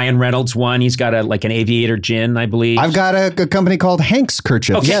 and Ryan Reynolds one. He's got an aviator gin, I believe. I've got a company called Hanks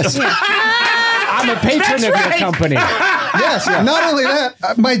Kerchief. Okay. Yes. I'm a patron of your company. Yes. Not only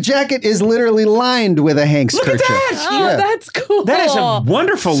that, my jacket is literally lined with a Hanks Look at kerchief. that. Oh, Yeah. that's cool. That is a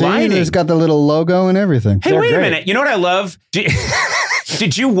wonderful See, lining. it's got the little logo and everything. Hey, wait a minute. You know what I love?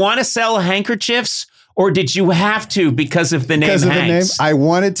 Did you want to sell handkerchiefs, or did you have to because of the name Because of the name, Hanks? I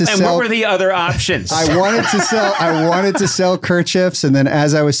wanted to and sell. what were the other options? I wanted to sell kerchiefs, and then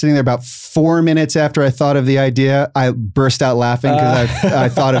as I was sitting there, about 4 minutes after I thought of the idea, I burst out laughing because I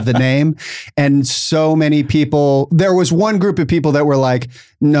thought of the name. And so many people. There was one group of people that were like,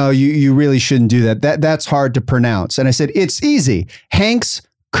 "No, you really shouldn't do that. That's hard to pronounce." And I said, "It's easy, Hanks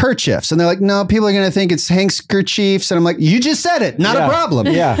Kerchiefs." And they're like, "No, people are going to think it's Hanks Kerchiefs." And I'm like, "You just said it. Not a problem."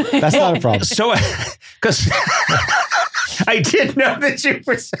 Yeah, that's not a problem. So, because I did know that you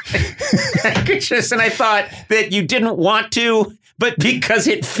were saying handkerchiefs, and I thought that you didn't want to, but because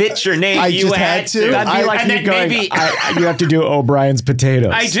it fits your name, I just had to. That'd be like and you then going, maybe you have to do O'Brien's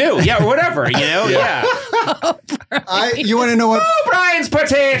potatoes. I do, yeah, or whatever, you know, yeah. You want to know what? O'Brien's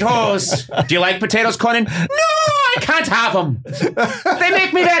potatoes. Do you like potatoes, Conan? No, I can't have them. They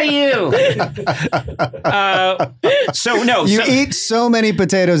make me very ill. You eat so many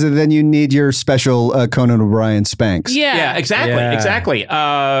potatoes and then you need your special Conan O'Brien Spanx. Yeah, exactly.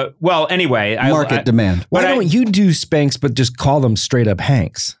 Well, anyway, Market demand. Why don't you do Spanx but just call them straight up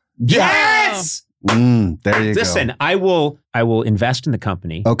Hanks? Yes. There you go. Listen, I will invest in the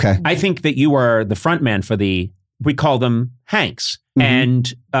company. Okay. I think that you are the front man for we call them Hanks,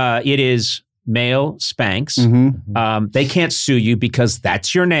 and it is male Spanx. They can't sue you because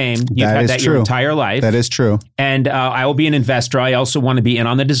that's your name. You've had that your entire life. That is true. And I will be an investor. I also want to be in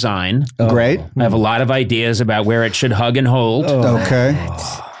on the design. Great. I have a lot of ideas about where it should hug and hold. Okay.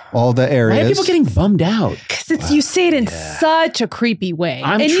 All the areas. Why are people getting bummed out? Because you say it in such a creepy way.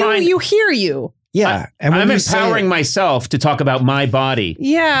 I'm and trying- you hear you. Yeah. And when I'm you say empowering it- myself to talk about my body.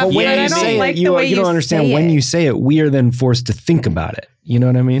 Yeah, But but when I you don't say like it, the way you don't understand say when it. you say it, we are then forced to think about it. You know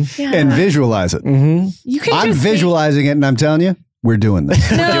what I mean? Yeah. And visualize it. You can I'm just say- visualizing it and I'm telling you, we're doing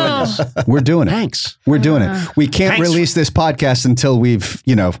this. No. We're doing it. Thanks. We're doing it. We can't Thanks. release this podcast until we've,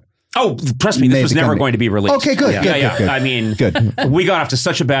 Oh, trust me, this Made was the never company. going to be released. Okay, good, Yeah, good, yeah. good. I mean, Good. we got off to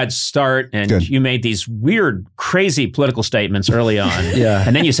such a bad start, and Good. you made these weird, crazy political statements early on. Yeah.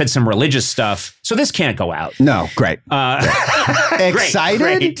 And then you said some religious stuff. So this can't go out. No, great. Excited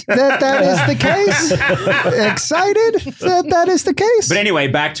great. that is the case? Excited that is the case? But anyway,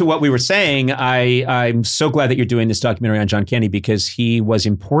 back to what we were saying. I'm so glad that you're doing this documentary on John Candy because he was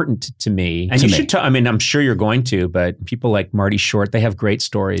important to me. And To you me. should. I mean, I'm sure you're going to. But people like Marty Short, they have great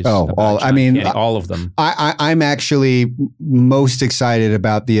stories. Oh, about all- John I mean, Candy, all of them. I'm actually most excited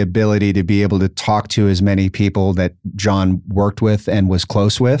about the ability to be able to talk to as many people that John worked with and was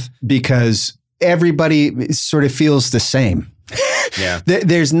close with because everybody sort of feels the same. Yeah.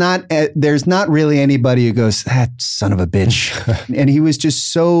 There's not really anybody who goes, that son of a bitch. And he was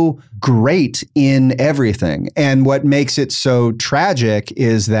just so great in everything. And what makes it so tragic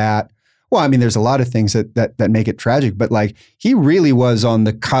is that, well, I mean, there's a lot of things that make it tragic, but like he really was on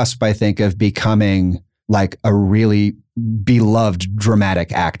the cusp, I think, of becoming like a really beloved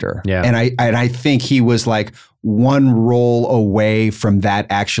dramatic actor. Yeah. And I think he was like one role away from that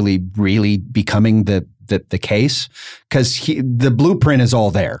actually really becoming the case because the blueprint is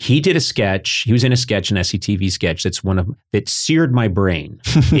all there. He did a sketch. He was in a sketch, an SCTV sketch. That seared my brain.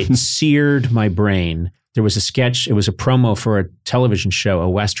 It seared my brain. there was a sketch. It was a promo for a television show, a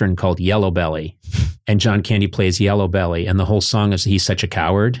Western called Yellow Belly. And John Candy plays Yellow Belly. And the whole song is He's Such a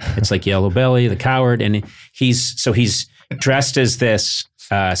Coward. It's like Yellow Belly, the coward. And he's dressed as this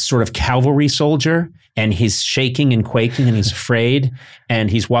sort of cavalry soldier. And he's shaking and quaking and he's afraid. And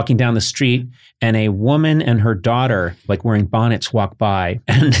he's walking down the street. And a woman and her daughter, like wearing bonnets, walk by.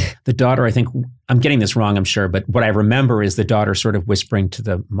 And the daughter, I think, I'm getting this wrong, I'm sure. But what I remember is the daughter sort of whispering to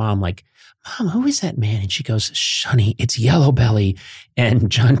the mom, like, Mom, who is that man? And she goes, Shunny, it's Yellow Belly.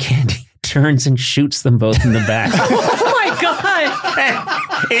 And John Candy turns and shoots them both in the back. Oh my God.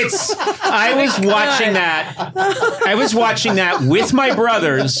 I was watching that with my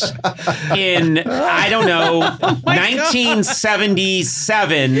brothers in, I don't know,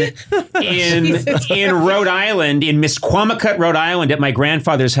 1977 in Rhode Island, in Misquamicut, Rhode Island, at my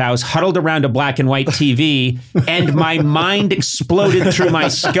grandfather's house, huddled around a black and white TV, and my mind exploded through my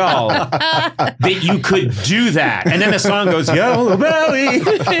skull that you could do that. And then the song goes, Yellow Belly.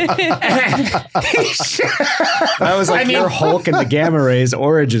 That was like your Hulk and the Gamma Rays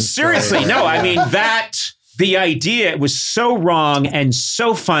origin story. Seriously, no, I mean, the idea was so wrong and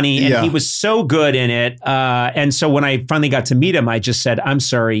so funny, and he was so good in it. And so when I finally got to meet him, I just said, I'm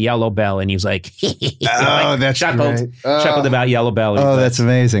sorry, Yellow Bell. And he was like, that's chuckled about Yellow Bell. Oh, that's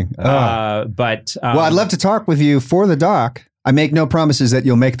amazing. Well, I'd love to talk with you for the doc. I make no promises that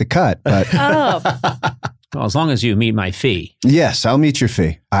you'll make the cut, but well, as long as you meet my fee. Yes, I'll meet your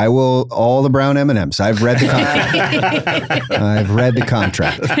fee. I will. All the brown M&Ms. I've read the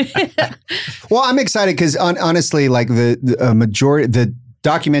contract. Well, I'm excited because honestly, like the majority, the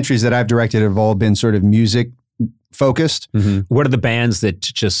documentaries that I've directed have all been sort of music focused. Mm-hmm. What are the bands that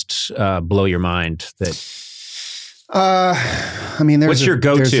just blow your mind? I mean, what's your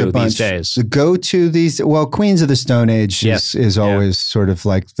go-to these days? The go-to Queens of the Stone Age is always sort of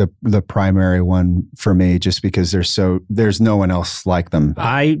like the primary one for me, just because there's no one else like them.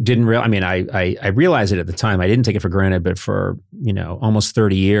 I didn't I realized it at the time. I didn't take it for granted, but for, almost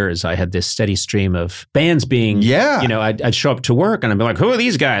 30 years, I had this steady stream of bands being, I'd show up to work and I'd be like, who are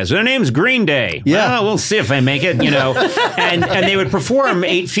these guys? Their name's Green Day. Yeah. Well, we'll see if I make it, and they would perform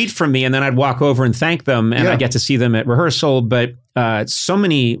 8 feet from me, and then I'd walk over and thank them, and I'd get to see them at rehearsal. But so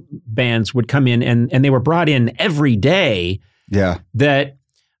many bands would come in and they were brought in every day that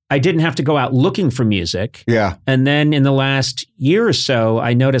I didn't have to go out looking for music. Yeah. And then in the last year or so,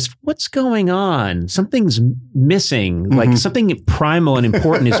 I noticed, what's going on? Something's missing. Mm-hmm. Like something primal and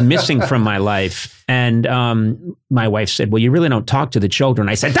important is missing from my life. And my wife said, well, you really don't talk to the children.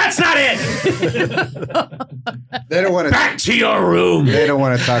 I said, that's not it. They don't want to. Back to your room. They don't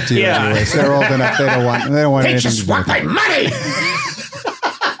want to talk to you anyways. They're old enough. They don't want they anything just want my money.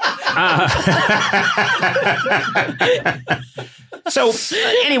 So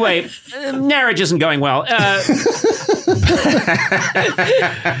anyway, marriage isn't going well. You spit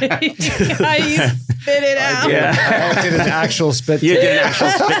it out. I did an actual spit. You did an actual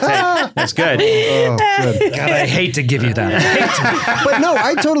spit take. That's good. Oh, good. God, I hate to give you that. But no,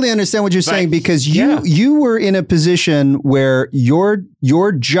 I totally understand what you're saying, because you were in a position where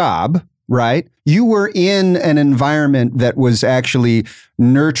your job, right? You were in an environment that was actually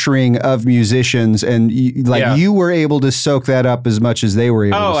nurturing of musicians, and you were able to soak that up as much as they were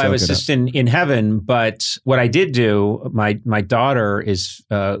able to soak it up. I was just in heaven. But what I did do, my daughter is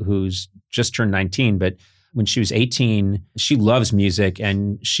who's just turned 19, but when she was 18, she loves music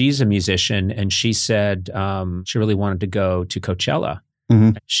and she's a musician. And she said she really wanted to go to Coachella.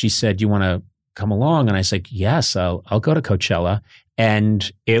 Mm-hmm. She said, you want to come along? And I was like, yes, I'll go to Coachella. And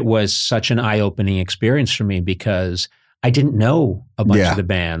it was such an eye-opening experience for me because I didn't know a bunch of the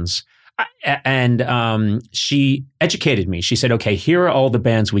bands. And she educated me. She said, okay, here are all the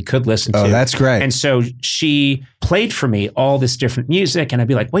bands we could listen to. Oh, that's great. And so she played for me all this different music. And I'd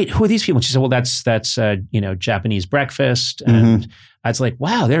be like, wait, who are these people? And she said, well, that's Japanese Breakfast. And I was like,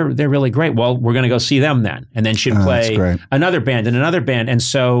 wow, they're really great. Well, we're going to go see them then. And then she'd play another band and another band. And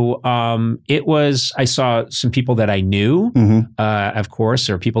so I saw some people that I knew, of course,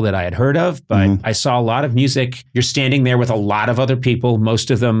 or people that I had heard of, but I saw a lot of music. You're standing there with a lot of other people, most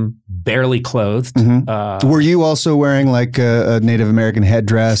of them barely clothed. Were you also wearing like a Native American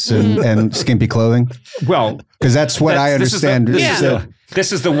headdress and skimpy clothing? Well, because that's what I understand.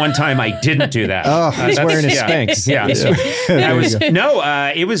 This is the one time I didn't do that. Oh, he's wearing his Spanx. Yeah.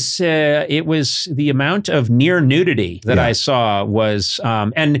 It was the amount of near nudity that I saw was,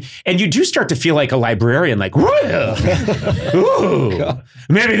 and you do start to feel like a librarian, like, ooh,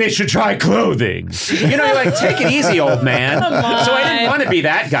 maybe they should try clothing. You're like, take it easy, old man. Come on. So I didn't want to be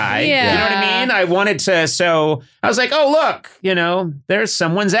that guy. Yeah. You know what I mean? I wanted to, so I was like, oh, look, there's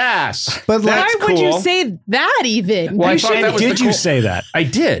someone's ass. But Why That's would you cool. say that even? Well, I thought that was Did you say that? I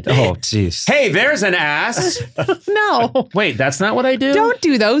did. Oh, jeez. Hey, there's an ass. No. Wait, that's not what I do? Don't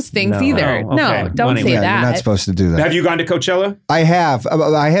do those things either. Oh, okay. No, don't Well, say anyway, that. You're not supposed to do that. Have you gone to Coachella? I have.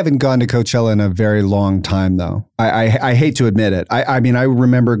 I haven't gone to Coachella in a very long time, though. I hate to admit it. I mean, I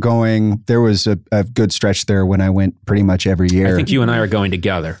remember going. There was a good stretch there when I went pretty much every year. I think you and I are going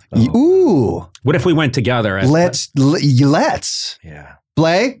together. Ooh, What if we went together? let's. Yeah.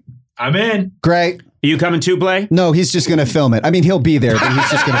 Blay, I'm in. great. Are you coming too, Blay? No, he's just going to film it. I mean, he'll be there, but he's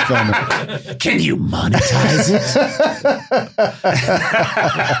just going to film it. Can you monetize it?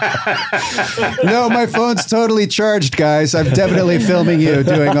 No, my phone's totally charged, guys. I'm definitely filming you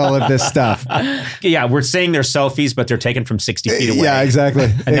doing all of this stuff. Yeah, we're saying they're selfies, but they're taken from 60 feet away. Yeah, exactly.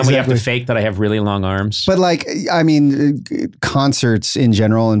 And then we have to fake that I have really long arms. But I mean, concerts in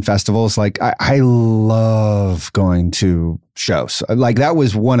general and festivals, I love going to shows. Like that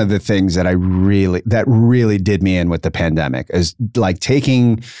was one of the things that really did me in with the pandemic is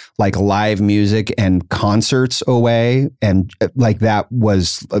taking live music and concerts away. And that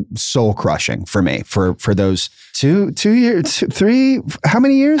was soul crushing for me for those 2 years, 3, how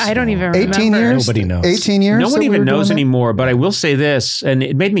many years? I don't even remember. 18 years? Nobody knows. 18 years? No one that we even were knows doing that? anymore, but I will say this, and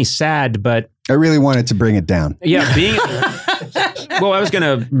it made me sad, but I really wanted to bring it down. yeah, being... Well, I was going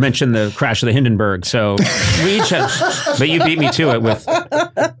to mention the crash of the Hindenburg, so we each have, but you beat me to it with,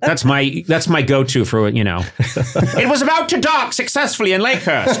 that's my go-to for, It was about to dock successfully in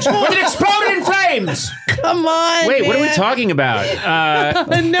Lakehurst when it exploded in flames. Come on. Wait, what are we man. talking about?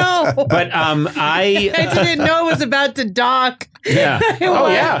 No. But I didn't know it was about to dock. Yeah. Oh,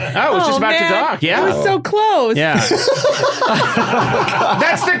 yeah. Oh, it was just about to dock. Yeah. It was so close. Yeah.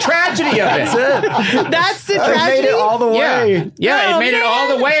 That's the tragedy of it. That's the I tragedy. made it all the way. Yeah, Oh, it made it all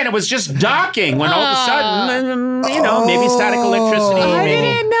the way, and it was just docking when all of a sudden, maybe static electricity. I maybe.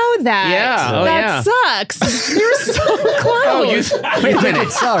 didn't know that. Yeah. Oh, that sucks. You're so close. Oh, wait a minute.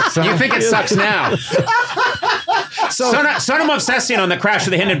 It sucks. Huh? You think it sucks now? Sonam Obsession on the crash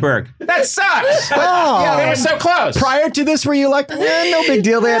of the Hindenburg. That sucks. Oh. They were so close. Prior to this, were you like, no big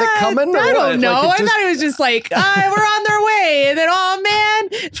deal, they had it coming? I Or don't what? know. Like, I thought it was just like, we're on their way. And then, oh, man.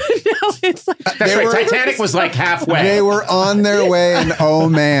 But no, it's like. That's right. Titanic was like halfway. They were on their way, and oh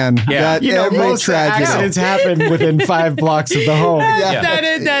man, Yeah. that every most tragedy. accidents happen within 5 blocks of the home.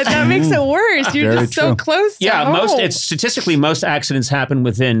 That makes it worse. You're Very just so true. close to Yeah, home. statistically, most accidents happen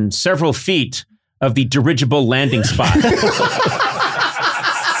within several feet of the dirigible landing spot.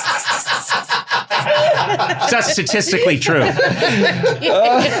 That's statistically true.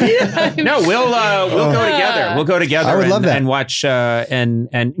 No, we'll go together. We'll go together. I would love that. And watch and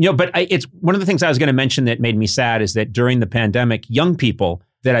But it's one of the things I was going to mention that made me sad is that during the pandemic, young people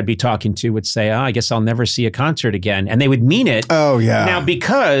that I'd be talking to would say, I guess I'll never see a concert again. And they would mean it. Oh, yeah. Now,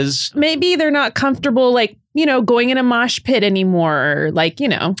 because... Maybe they're not comfortable, going in a mosh pit anymore. Or I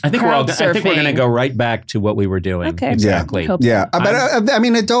think we're going to go right back to what we were doing. Okay. Exactly. Hope so. Yeah, but I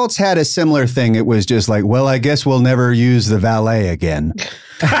mean, adults had a similar thing. It was just like, well, I guess we'll never use the valet again.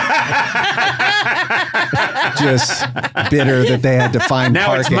 Just bitter that they had to find Now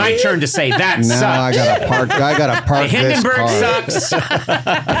parking. it's my turn to say that No, sucks. I gotta park The this Hindenburg car. sucks.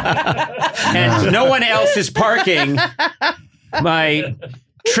 And no one else is parking my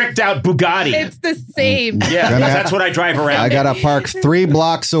tricked out Bugatti. It's the same. Yeah, Gonna have- that's what I drive around. I gotta park 3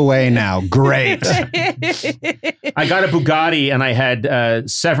 blocks away now. Great. I got a Bugatti and I had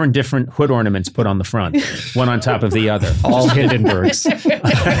 7 different hood ornaments put on the front, one on top of the other. All Hindenburgs.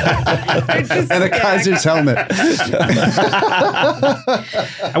 And a Kaiser's helmet.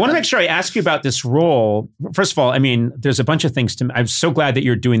 I want to make sure I ask you about this role. First of all, I mean, there's a bunch of things to. I'm so glad that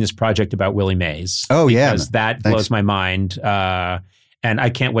you're doing this project about Willie Mays. Oh, yeah. Because that Thanks. blows my mind. And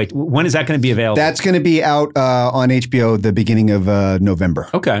I can't wait. When is that going to be available? That's going to be out on HBO the beginning of November.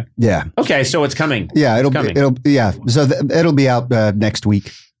 Okay. Yeah. Okay, so it's coming. Yeah, It's coming. So it'll be out next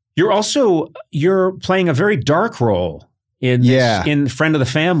week. You're playing a very dark role in Yeah. in Friend of the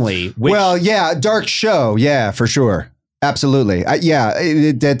Family. Which, Well, yeah, dark show. Yeah, for sure. Absolutely.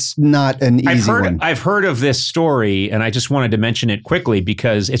 That's not an easy one. I've heard of this story, and I just wanted to mention it quickly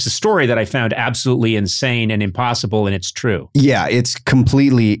because it's a story that I found absolutely insane and impossible, and it's true. Yeah, it's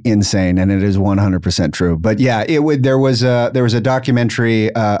completely insane, and it is 100% true. But yeah, there was a documentary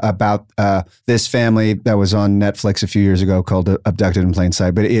about this family that was on Netflix a few years ago called Abducted in Plain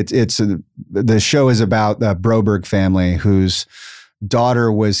Sight. But the show is about the Broberg family whose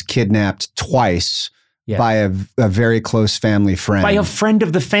daughter was kidnapped twice. Yeah. By a very close family friend. By a friend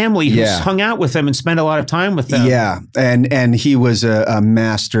of the family who's hung out with them and spent a lot of time with them. Yeah. And he was a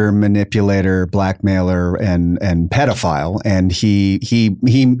master manipulator, blackmailer, and pedophile. And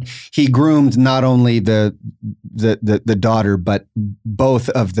he groomed not only the daughter, but both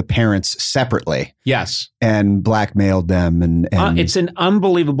of the parents separately. Yes. And blackmailed them. And it's an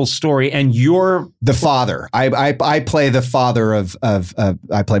unbelievable story. And you're the father. I play the father of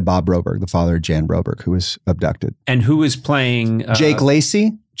I play Bob Broberg, the father of Jan Broberg, who was abducted. And who is playing Jake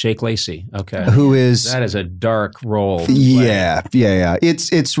Lacey? Jake Lacey. Okay. That is a dark role. Yeah.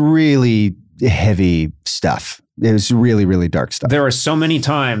 It's really heavy stuff. It's really, really dark stuff. There are so many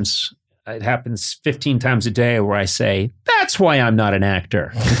times, it happens 15 times a day, where I say, that's why I'm not an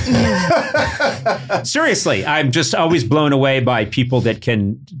actor. Seriously, I'm just always blown away by people that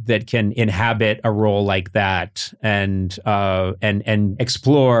can inhabit a role like that and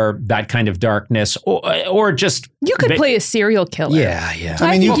explore that kind of darkness or just you could play a serial killer. Yeah.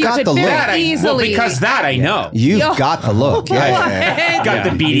 I mean, you've got the look. Because that I know. You've got the look. Yeah. Got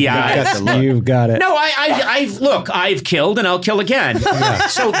the beady eyes. You've got it. No, I've killed and I'll kill again.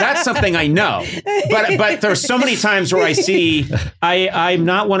 So that's something I know. But there's so many times where I see I'm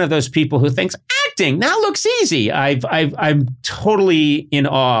not one of those people who thinks acting that looks easy. I'm totally in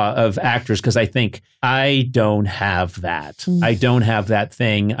awe of actors because I think I don't have that. I don't have that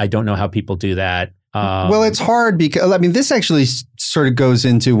thing. I don't know how people do that. Well, it's hard because, I mean, this actually sort of goes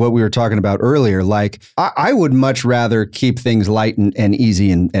into what we were talking about earlier. Like, I would much rather keep things light and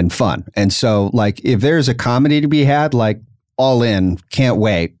easy and fun. And so, like, if there's a comedy to be had, like, all in, can't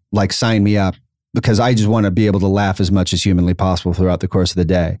wait, like, sign me up. Because I just want to be able to laugh as much as humanly possible throughout the course of the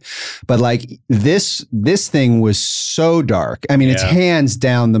day. But like this thing was so dark. I mean, it's hands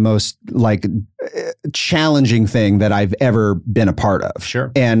down the most like challenging thing that I've ever been a part of.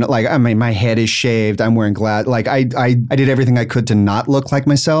 Sure. And like, I mean, my head is shaved. I'm wearing glass. Like I did everything I could to not look like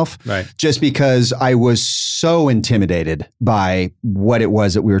myself. Right. Just because I was so intimidated by what it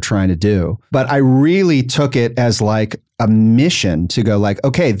was that we were trying to do. But I really took it as like a mission to go like,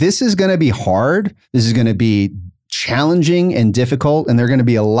 okay, this is going to be hard. This is going to be challenging and difficult. And there are going to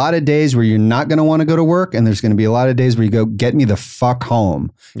be a lot of days where you're not going to want to go to work. And there's going to be a lot of days where you go, get me the fuck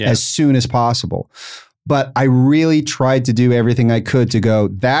home as soon as possible. But I really tried to do everything I could to go,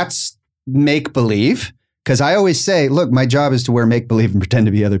 that's make believe. Because I always say, look, my job is to wear make-believe and pretend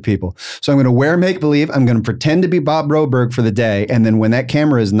to be other people. So I'm going to wear make-believe. I'm going to pretend to be Bob Broberg for the day. And then when that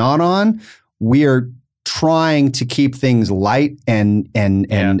camera is not on, we are trying to keep things light and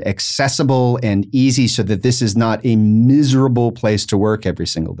accessible and easy so that this is not a miserable place to work every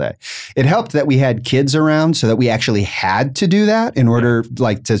single day. It helped that we had kids around so that we actually had to do that in order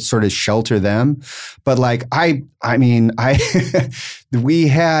like to sort of shelter them. But like, I mean, we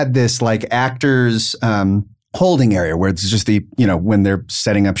had this like actors, holding area where it's just the, you know, when they're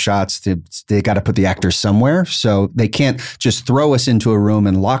setting up shots, they got to put the actors somewhere. So they can't just throw us into a room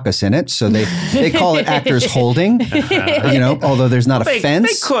and lock us in it. So they call it actors holding, you know, although there's not a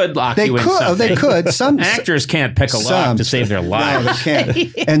fence. They could lock you in something. They could. Some actors can't pick a lock to save their lives. No, they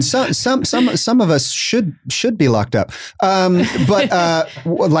can't. And some of us should be locked up. But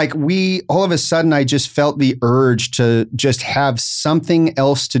like all of a sudden, I just felt the urge to just have something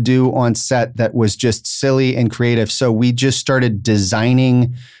else to do on set that was just silly and creative. So we just started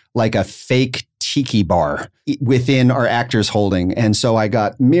designing like a fake tiki bar within our actors holding. And so I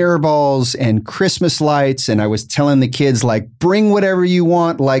got mirror balls and Christmas lights. And I was telling the kids, like, bring whatever you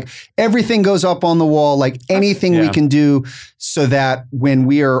want. Like everything goes up on the wall, like anything we can do so that when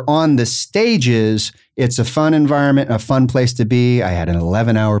we are on the stages, it's a fun environment, a fun place to be. I had an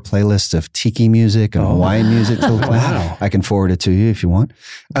 11-hour playlist of tiki music and Hawaiian music to play. Wow. I can forward it to you if you want.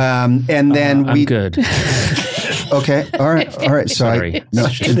 And then I'm good. Okay. All right. So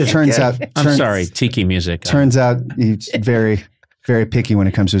it turns out. I'm sorry. Tiki music. Turns out he's very, very picky when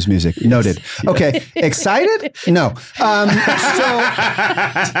it comes to his music. Noted. Okay. Excited? No.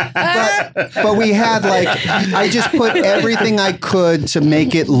 But we had like, I just put everything I could to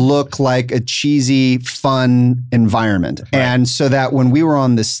make it look like a cheesy, fun environment. Right. And so that when we were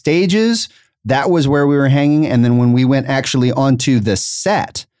on the stages, that was where we were hanging. And then when we went actually onto the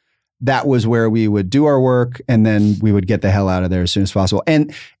set, that was where we would do our work, and then we would get the hell out of there as soon as possible.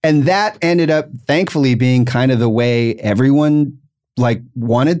 And that ended up, thankfully, being kind of the way everyone like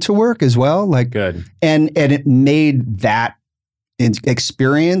wanted to work as well. Like, good. And it made that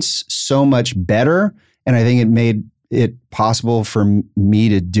experience so much better. And I think it made it possible for me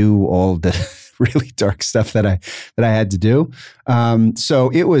to do all the really dark stuff that I had to do. So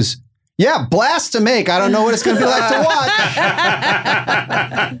it was, blast to make. I don't know what it's going to be like to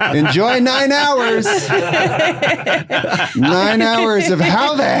watch. Enjoy 9 hours. 9 hours of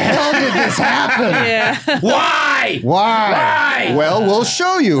how the hell did this happen? Yeah. Why? Well, we'll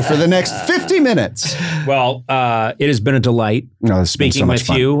show you for the next 50 minutes. Well, it has been a delight speaking with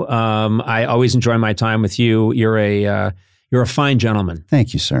you. I always enjoy my time with you. You're a fine gentleman.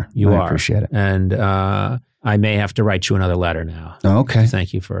 Thank you, sir. I appreciate it. And I may have to write you another letter now. Okay.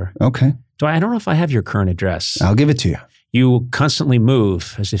 Thank you for. Okay. I don't know if I have your current address. I'll give it to you. You constantly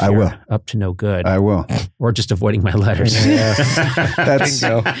move as if you're up to no good. I will. Or just avoiding my letters. Yeah. That's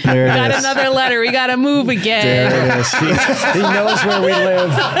bingo. There it is. Got another letter. We got to move again. There it is. He knows where we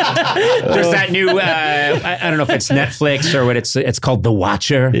live. There's that new, I don't know if it's Netflix or what it's called The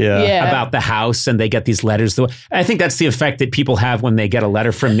Watcher. Yeah. About the house, and they get these letters. I think that's the effect that people have when they get a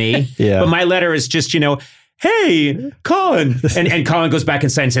letter from me. Yeah. But my letter is just, hey, Colin. And Colin goes back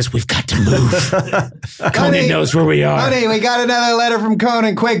inside and says, we've got to move. Conan knows where we are. Honey, we got another letter from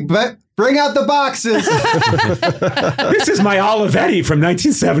Conan. Quick, but bring out the boxes. This is my Olivetti from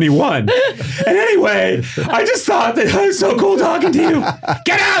 1971. And anyway, I just thought that it was so cool talking to you.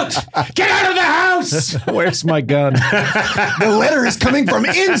 Get out! Get out of the house! Where's my gun? The letter is coming from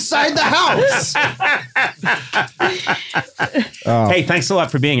inside the house. Hey, thanks a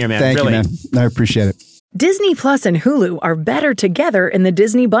lot for being here, man. Thank you, man. I appreciate it. Disney Plus and Hulu are better together in the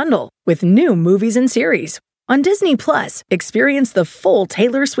Disney Bundle with new movies and series. On Disney Plus, experience the full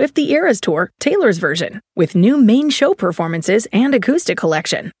Taylor Swift The Eras Tour, Taylor's version, with new main show performances and acoustic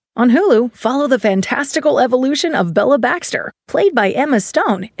collection. On Hulu, follow the fantastical evolution of Bella Baxter, played by Emma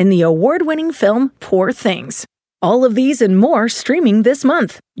Stone in the award-winning film Poor Things. All of these and more streaming this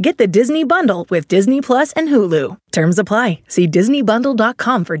month. Get the Disney Bundle with Disney Plus and Hulu. Terms apply. See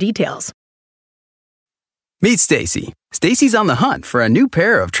DisneyBundle.com for details. Meet Stacy. Stacy's on the hunt for a new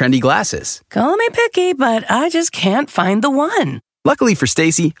pair of trendy glasses. Call me picky, but I just can't find the one. Luckily for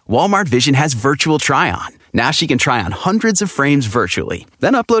Stacy, Walmart Vision has virtual try-on. Now she can try on hundreds of frames virtually,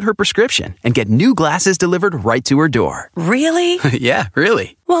 then upload her prescription and get new glasses delivered right to her door. Really? Yeah,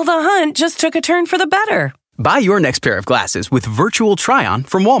 really. Well, the hunt just took a turn for the better. Buy your next pair of glasses with virtual try-on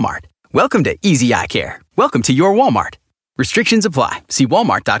from Walmart. Welcome to Easy Eye Care. Welcome to your Walmart. Restrictions apply. See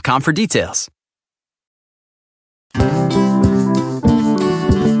walmart.com for details.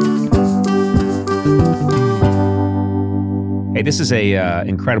 Hey, this is a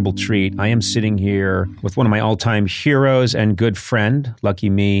incredible treat. I am sitting here with one of my all-time heroes and good friend, lucky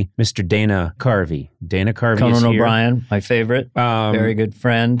me, Mr. Dana Carvey. Dana Carvey Conan is here. O'Brien, my favorite, very good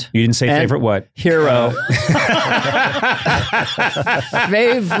friend. You didn't say and favorite what? Hero.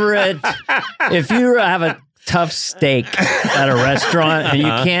 Favorite. If you have a tough steak at a restaurant and you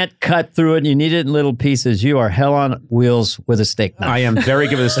can't cut through it and you need it in little pieces, you are hell on wheels with a steak knife. I am very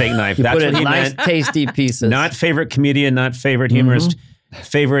good with a steak knife. You That's put what it he nice, meant. tasty pieces. Not favorite comedian, not favorite humorist.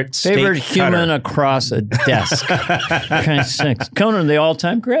 Favorite human cutter. across a desk. Kind of six. Conan, the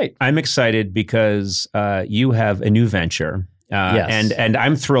all-time great. I'm excited because you have a new venture. Yes. And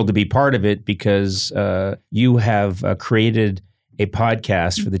I'm thrilled to be part of it because you have created a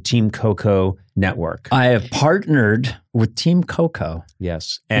podcast for the Team Coco network. I have partnered with Team Coco.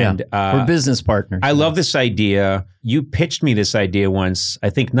 Yes. And we're business partners. I love this idea. You pitched me this idea once,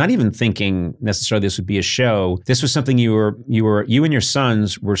 I think not even thinking necessarily this would be a show. This was something you and your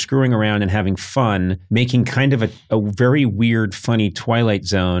sons were screwing around and having fun, making kind of a very weird, funny Twilight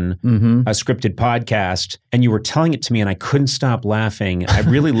Zone, a scripted podcast. And you were telling it to me and I couldn't stop laughing. I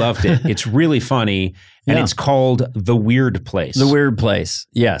really loved it. It's really funny. And it's called The Weird Place. The Weird Place,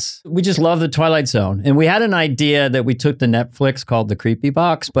 yes. We just love the Twilight Zone. And we had an idea that we took to Netflix called The Creepy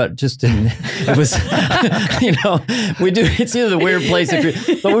Box, but just didn't. It was, it's either The Weird Place or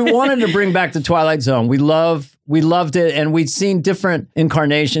but we wanted to bring back the Twilight Zone. We loved it, and we'd seen different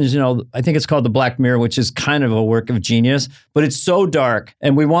incarnations. I think it's called The Black Mirror, which is kind of a work of genius, but it's so dark.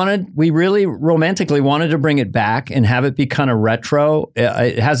 And we really romantically wanted to bring it back and have it be kind of retro.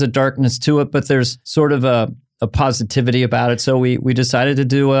 It has a darkness to it, but there's sort of a a positivity about it. So we decided to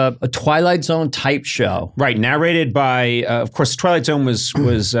do a Twilight Zone type show. Right, narrated by, of course, Twilight Zone was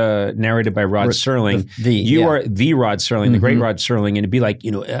narrated by Rod Serling. You are the Rod Serling, the great Rod Serling, and it'd be like,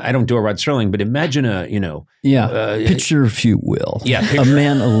 I don't do a Rod Serling, but imagine picture, if you will, a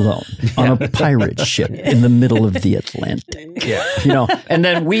man alone on a pirate ship in the middle of the Atlantic. And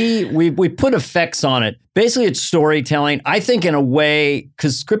then we put effects on it. Basically, it's storytelling. I think in a way,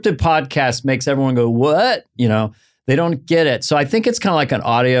 because scripted podcast makes everyone go, what? They don't get it. So I think it's kind of like an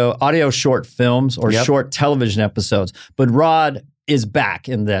audio short films or short television episodes. But Rod is back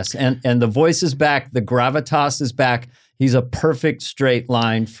in this, and the voice is back. The gravitas is back. He's a perfect straight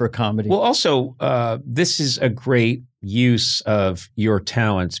line for comedy. Well, also, this is a great use of your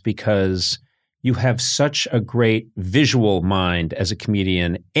talents because you have such a great visual mind as a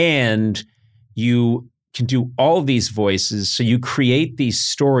comedian, and you can do all these voices. So you create these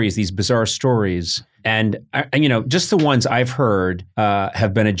stories, these bizarre stories. And just the ones I've heard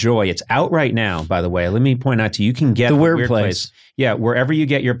have been a joy. It's out right now, by the way. Let me point out to you, you can get The Weird Place. Yeah, wherever you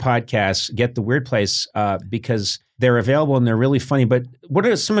get your podcasts, get The Weird Place because they're available and they're really funny. But what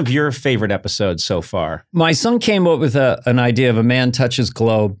are some of your favorite episodes so far? My son came up with an idea of a man touches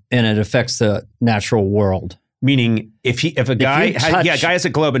globe and it affects the natural world. Meaning, if a guy has a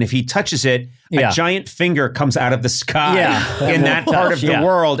globe, and if he touches it, a giant finger comes out of the sky in that part of the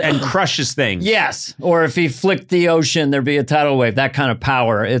world and crushes things. Yes, or if he flicked the ocean, there'd be a tidal wave. That kind of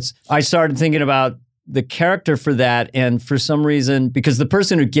power. I started thinking about the character for that, and for some reason, because the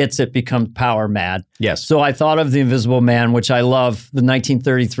person who gets it becomes power mad. Yes. So I thought of The Invisible Man, which I love, the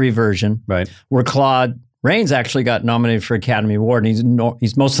 1933 version, right, where Claude Rains actually got nominated for Academy Award, and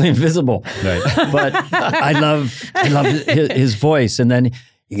he's mostly invisible. Right. But I love his voice, and then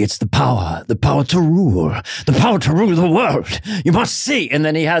he gets the power to rule the world. You must see. And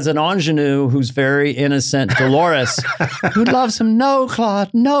then he has an ingenue who's very innocent, Dolores, who loves him. No, Claude,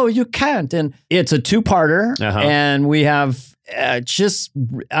 no, you can't. And it's a two-parter, and we have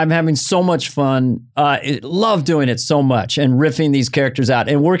I'm having so much fun. Love doing it so much and riffing these characters out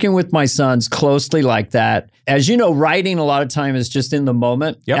and working with my sons closely like that. As you know, writing a lot of time is just in the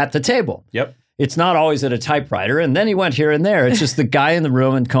moment at the table. Yep. It's not always at a typewriter. And then he went here and there. It's just the guy in the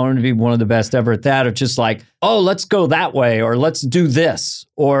room, and Conan to be one of the best ever at that. It's just like, oh, let's go that way, or let's do this.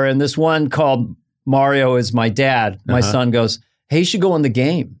 Or in this one called Mario is My Dad, my son goes, hey, you should go in the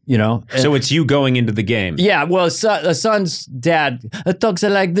game, And so it's you going into the game. Yeah, well, a son's dad talks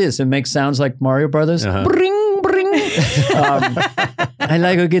like this. It makes sounds like Mario Brothers. Bring, bring. I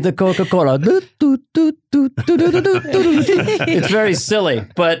like to get the Coca-Cola. It's very silly,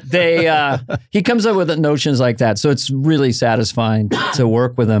 but he comes up with notions like that. So it's really satisfying to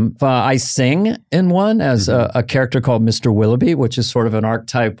work with him. I sing in one as a character called Mr. Willoughby, which is sort of an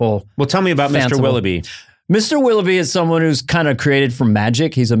archetypal. Well, tell me about Mr. Willoughby. Mr. Willoughby is someone who's kind of created from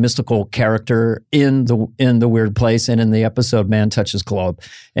magic. He's a mystical character in the Weird Place and in the episode Man Touches Globe.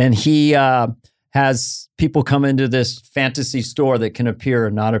 And he has people come into this fantasy store that can appear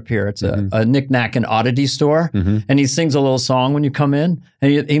or not appear. It's a knick-knack and oddity store. And he sings a little song when you come in,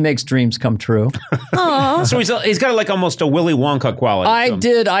 and he makes dreams come true. So he's got like almost a Willy Wonka quality.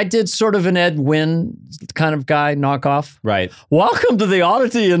 I did sort of an Ed Wynn kind of guy knockoff. Right. Welcome to the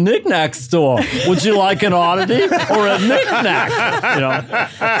oddity and knick-knack store. Would you like an oddity or a knick-knack?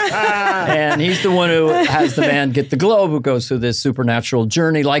 And he's the one who has the man get the globe, who goes through this supernatural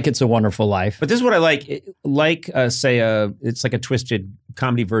journey like It's a Wonderful Life. But this is what I like. It's like a twisted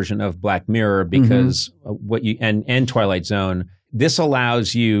comedy version of Black Mirror because and Twilight Zone. This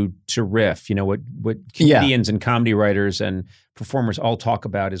allows you to riff. What comedians and comedy writers and performers all talk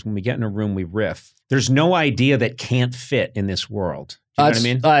about is when we get in a room, we riff. There's no idea that can't fit in this world. Do you know what I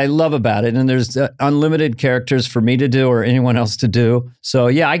mean? I love about it. And there's unlimited characters for me to do or anyone else to do. So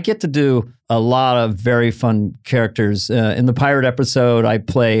yeah, I get to do a lot of very fun characters. In the pirate episode, I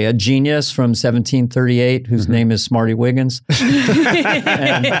play a genius from 1738 whose name is Smarty Wiggins. Of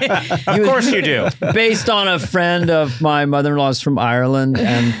course you do. Based on a friend of my mother-in-law's from Ireland,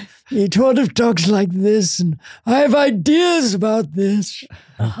 and he sort of talks like this, and I have ideas about this.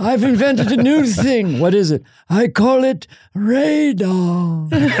 I've invented a new thing. What is it? I call it radar.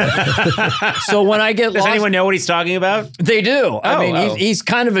 So when I get Does anyone know what he's talking about? They do. He's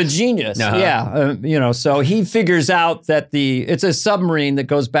kind of a genius. Yeah. So he figures out that it's a submarine that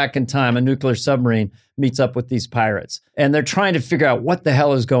goes back in time, a nuclear submarine meets up with these pirates. And they're trying to figure out what the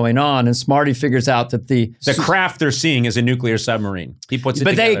hell is going on. And Smarty figures out that the craft they're seeing is a nuclear submarine. He puts it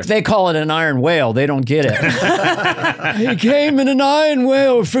together. But they call it an iron whale. They don't get it. He came in an iron whale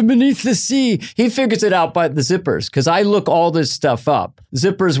there from beneath the sea. He figures it out by the zippers because I look all this stuff up.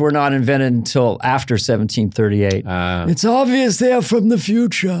 Zippers were not invented until after 1738. It's obvious they are from the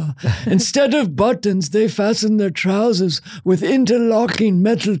future. Instead of buttons, they fasten their trousers with interlocking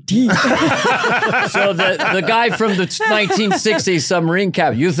metal teeth. So the guy from the 1960s submarine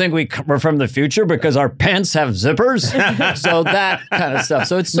captain, you think we're from the future because our pants have zippers? So that kind of stuff.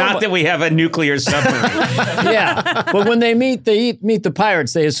 So it's not that we have a nuclear submarine. Yeah, but when they meet the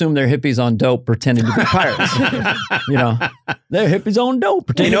pirates, they assume they're hippies on dope pretending to be pirates. They're hippies on dope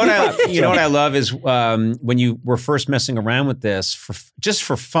pretending to be pirates. You know what I love is when you were first messing around with this just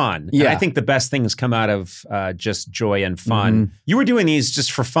for fun. Yeah. And I think the best things come out of just joy and fun. Mm-hmm. You were doing these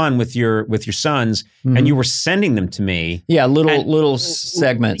just for fun with your sons, mm-hmm. and you were sending them to me. Yeah, little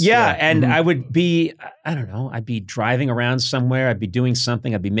segments. Yeah, and mm-hmm. I would be, I don't know, I'd be driving around somewhere, I'd be doing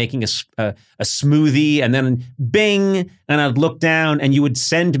something, I'd be making a smoothie, and then bing, and I'd look down, and you would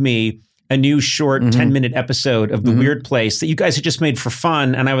send me a new short 10-minute episode of The Weird Place that you guys had just made for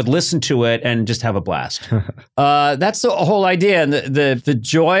fun, and I would listen to it and just have a blast. That's the whole idea, and the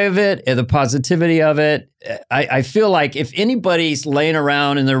joy of it, and the positivity of it. I feel like if anybody's laying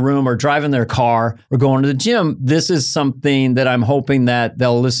around in their room or driving their car or going to the gym, this is something that I'm hoping that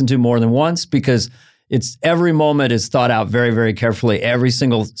they'll listen to more than once, because it's every moment is thought out very, very carefully. Every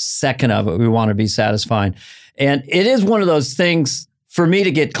single second of it, we want to be satisfying. And it is one of those things for me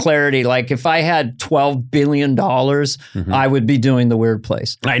to get clarity. Like if I had $12 billion, I would be doing The Weird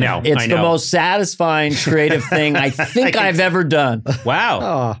Place. I know. It's the most satisfying creative thing I think I've ever done.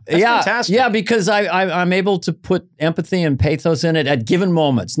 Wow. That's fantastic. Yeah, because I'm able to put empathy and pathos in it at given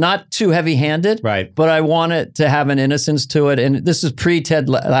moments. Not too heavy-handed, right? But I want it to have an innocence to it. And this is pre-Ted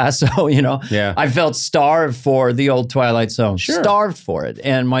Lasso, Yeah. I felt starved for the old Twilight Zone. Sure. Starved for it.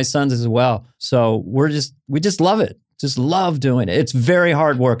 And my sons as well. So we just love it. Just love doing it. It's very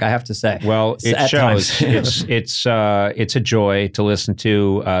hard work, I have to say. Well, it shows. It's a joy to listen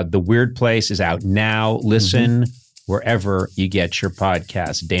to. The Weird Place is out now. Listen wherever you get your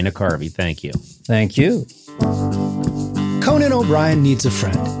podcast. Dana Carvey, thank you. Thank you. Conan O'Brien Needs a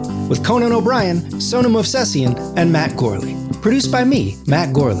Friend. With Conan O'Brien, Sonam Movsesian, and Matt Gorley. Produced by me,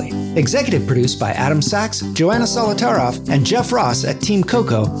 Matt Gorley. Executive produced by Adam Sachs, Joanna Solotaroff, and Jeff Ross at Team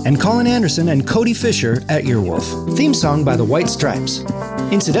Coco, and Colin Anderson and Cody Fisher at Earwolf. Theme song by the White Stripes.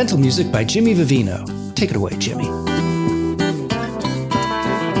 Incidental music by Jimmy Vivino. Take it away, Jimmy.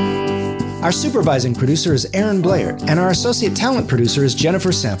 Our supervising producer is Aaron Blair, and our associate talent producer is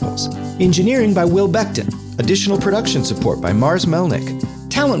Jennifer Samples. Engineering by Will Beckton. Additional production support by Mars Melnick.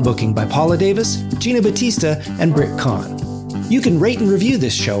 Talent booking by Paula Davis, Gina Batista, and Britt Kahn. You can rate and review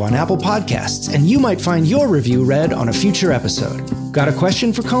this show on Apple Podcasts, and you might find your review read on a future episode. Got a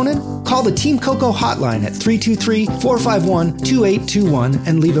question for Conan? Call the Team Coco hotline at 323-451-2821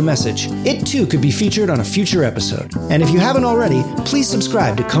 and leave a message. It too could be featured on a future episode. And if you haven't already, please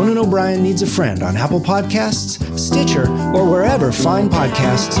subscribe to Conan O'Brien Needs a Friend on Apple Podcasts, Stitcher, or wherever fine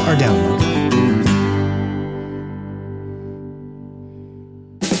podcasts are downloaded.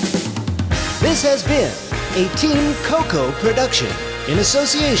 This has been a Team Coco production in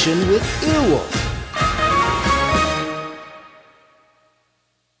association with Earwolf.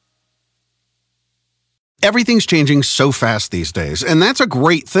 Everything's changing so fast these days, and that's a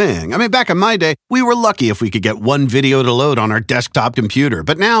great thing. I mean, back in my day, we were lucky if we could get one video to load on our desktop computer.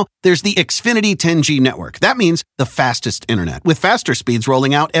 But now, there's the Xfinity 10G network. That means the fastest internet, with faster speeds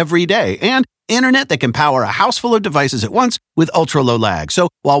rolling out every day, and internet that can power a house full of devices at once with ultra-low lag. So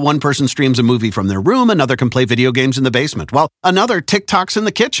while one person streams a movie from their room, another can play video games in the basement, while another TikToks in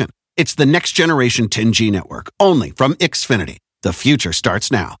the kitchen. It's the next generation 10G network, only from Xfinity. The future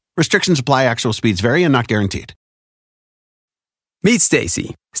starts now. Restrictions apply. Actual speeds vary and not guaranteed. Meet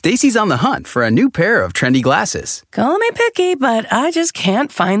Stacy. Stacy's on the hunt for a new pair of trendy glasses. Call me picky, but I just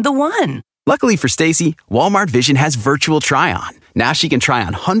can't find the one. Luckily for Stacy, Walmart Vision has virtual try-on. Now she can try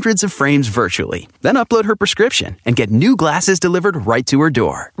on hundreds of frames virtually, then upload her prescription and get new glasses delivered right to her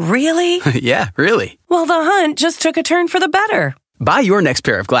door. Really? Yeah, really. Well, the hunt just took a turn for the better. Buy your next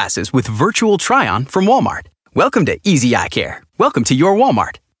pair of glasses with virtual try-on from Walmart. Welcome to Easy Eye Care. Welcome to your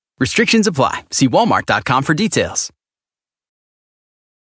Walmart. Restrictions apply. See walmart.com for details.